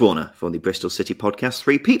 Patch Warner from the Bristol City Podcast.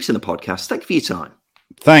 3 peeps in the podcast. Thank you for your time.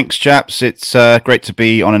 Thanks, chaps. It's great to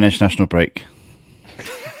be on an international break.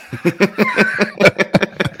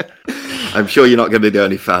 I'm sure you're not going to be the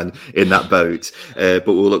only fan in that boat, but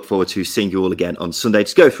we'll look forward to seeing you all again on Sunday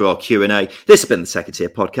to go through our Q&A. This has been the Second Tier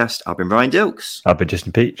Podcast. I've been Ryan Dilks. I've been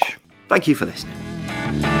Justin Peach. Thank you for listening.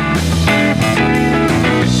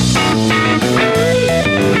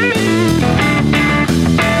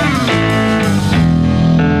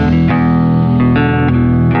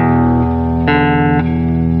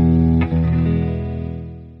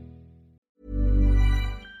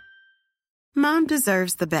 Mom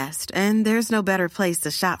deserves the best, and there's no better place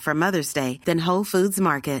to shop for Mother's Day than Whole Foods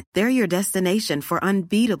Market. They're your destination for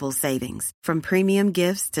unbeatable savings, from premium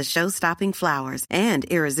gifts to show-stopping flowers and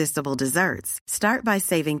irresistible desserts. Start by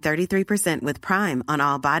saving 33% with Prime on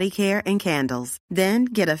all body care and candles. Then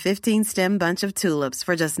get a 15-stem bunch of tulips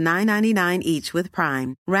for just $9.99 each with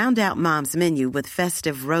Prime. Round out Mom's menu with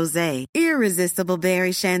festive rosé, irresistible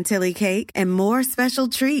berry chantilly cake, and more special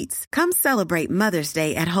treats. Come celebrate Mother's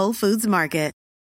Day at Whole Foods Market.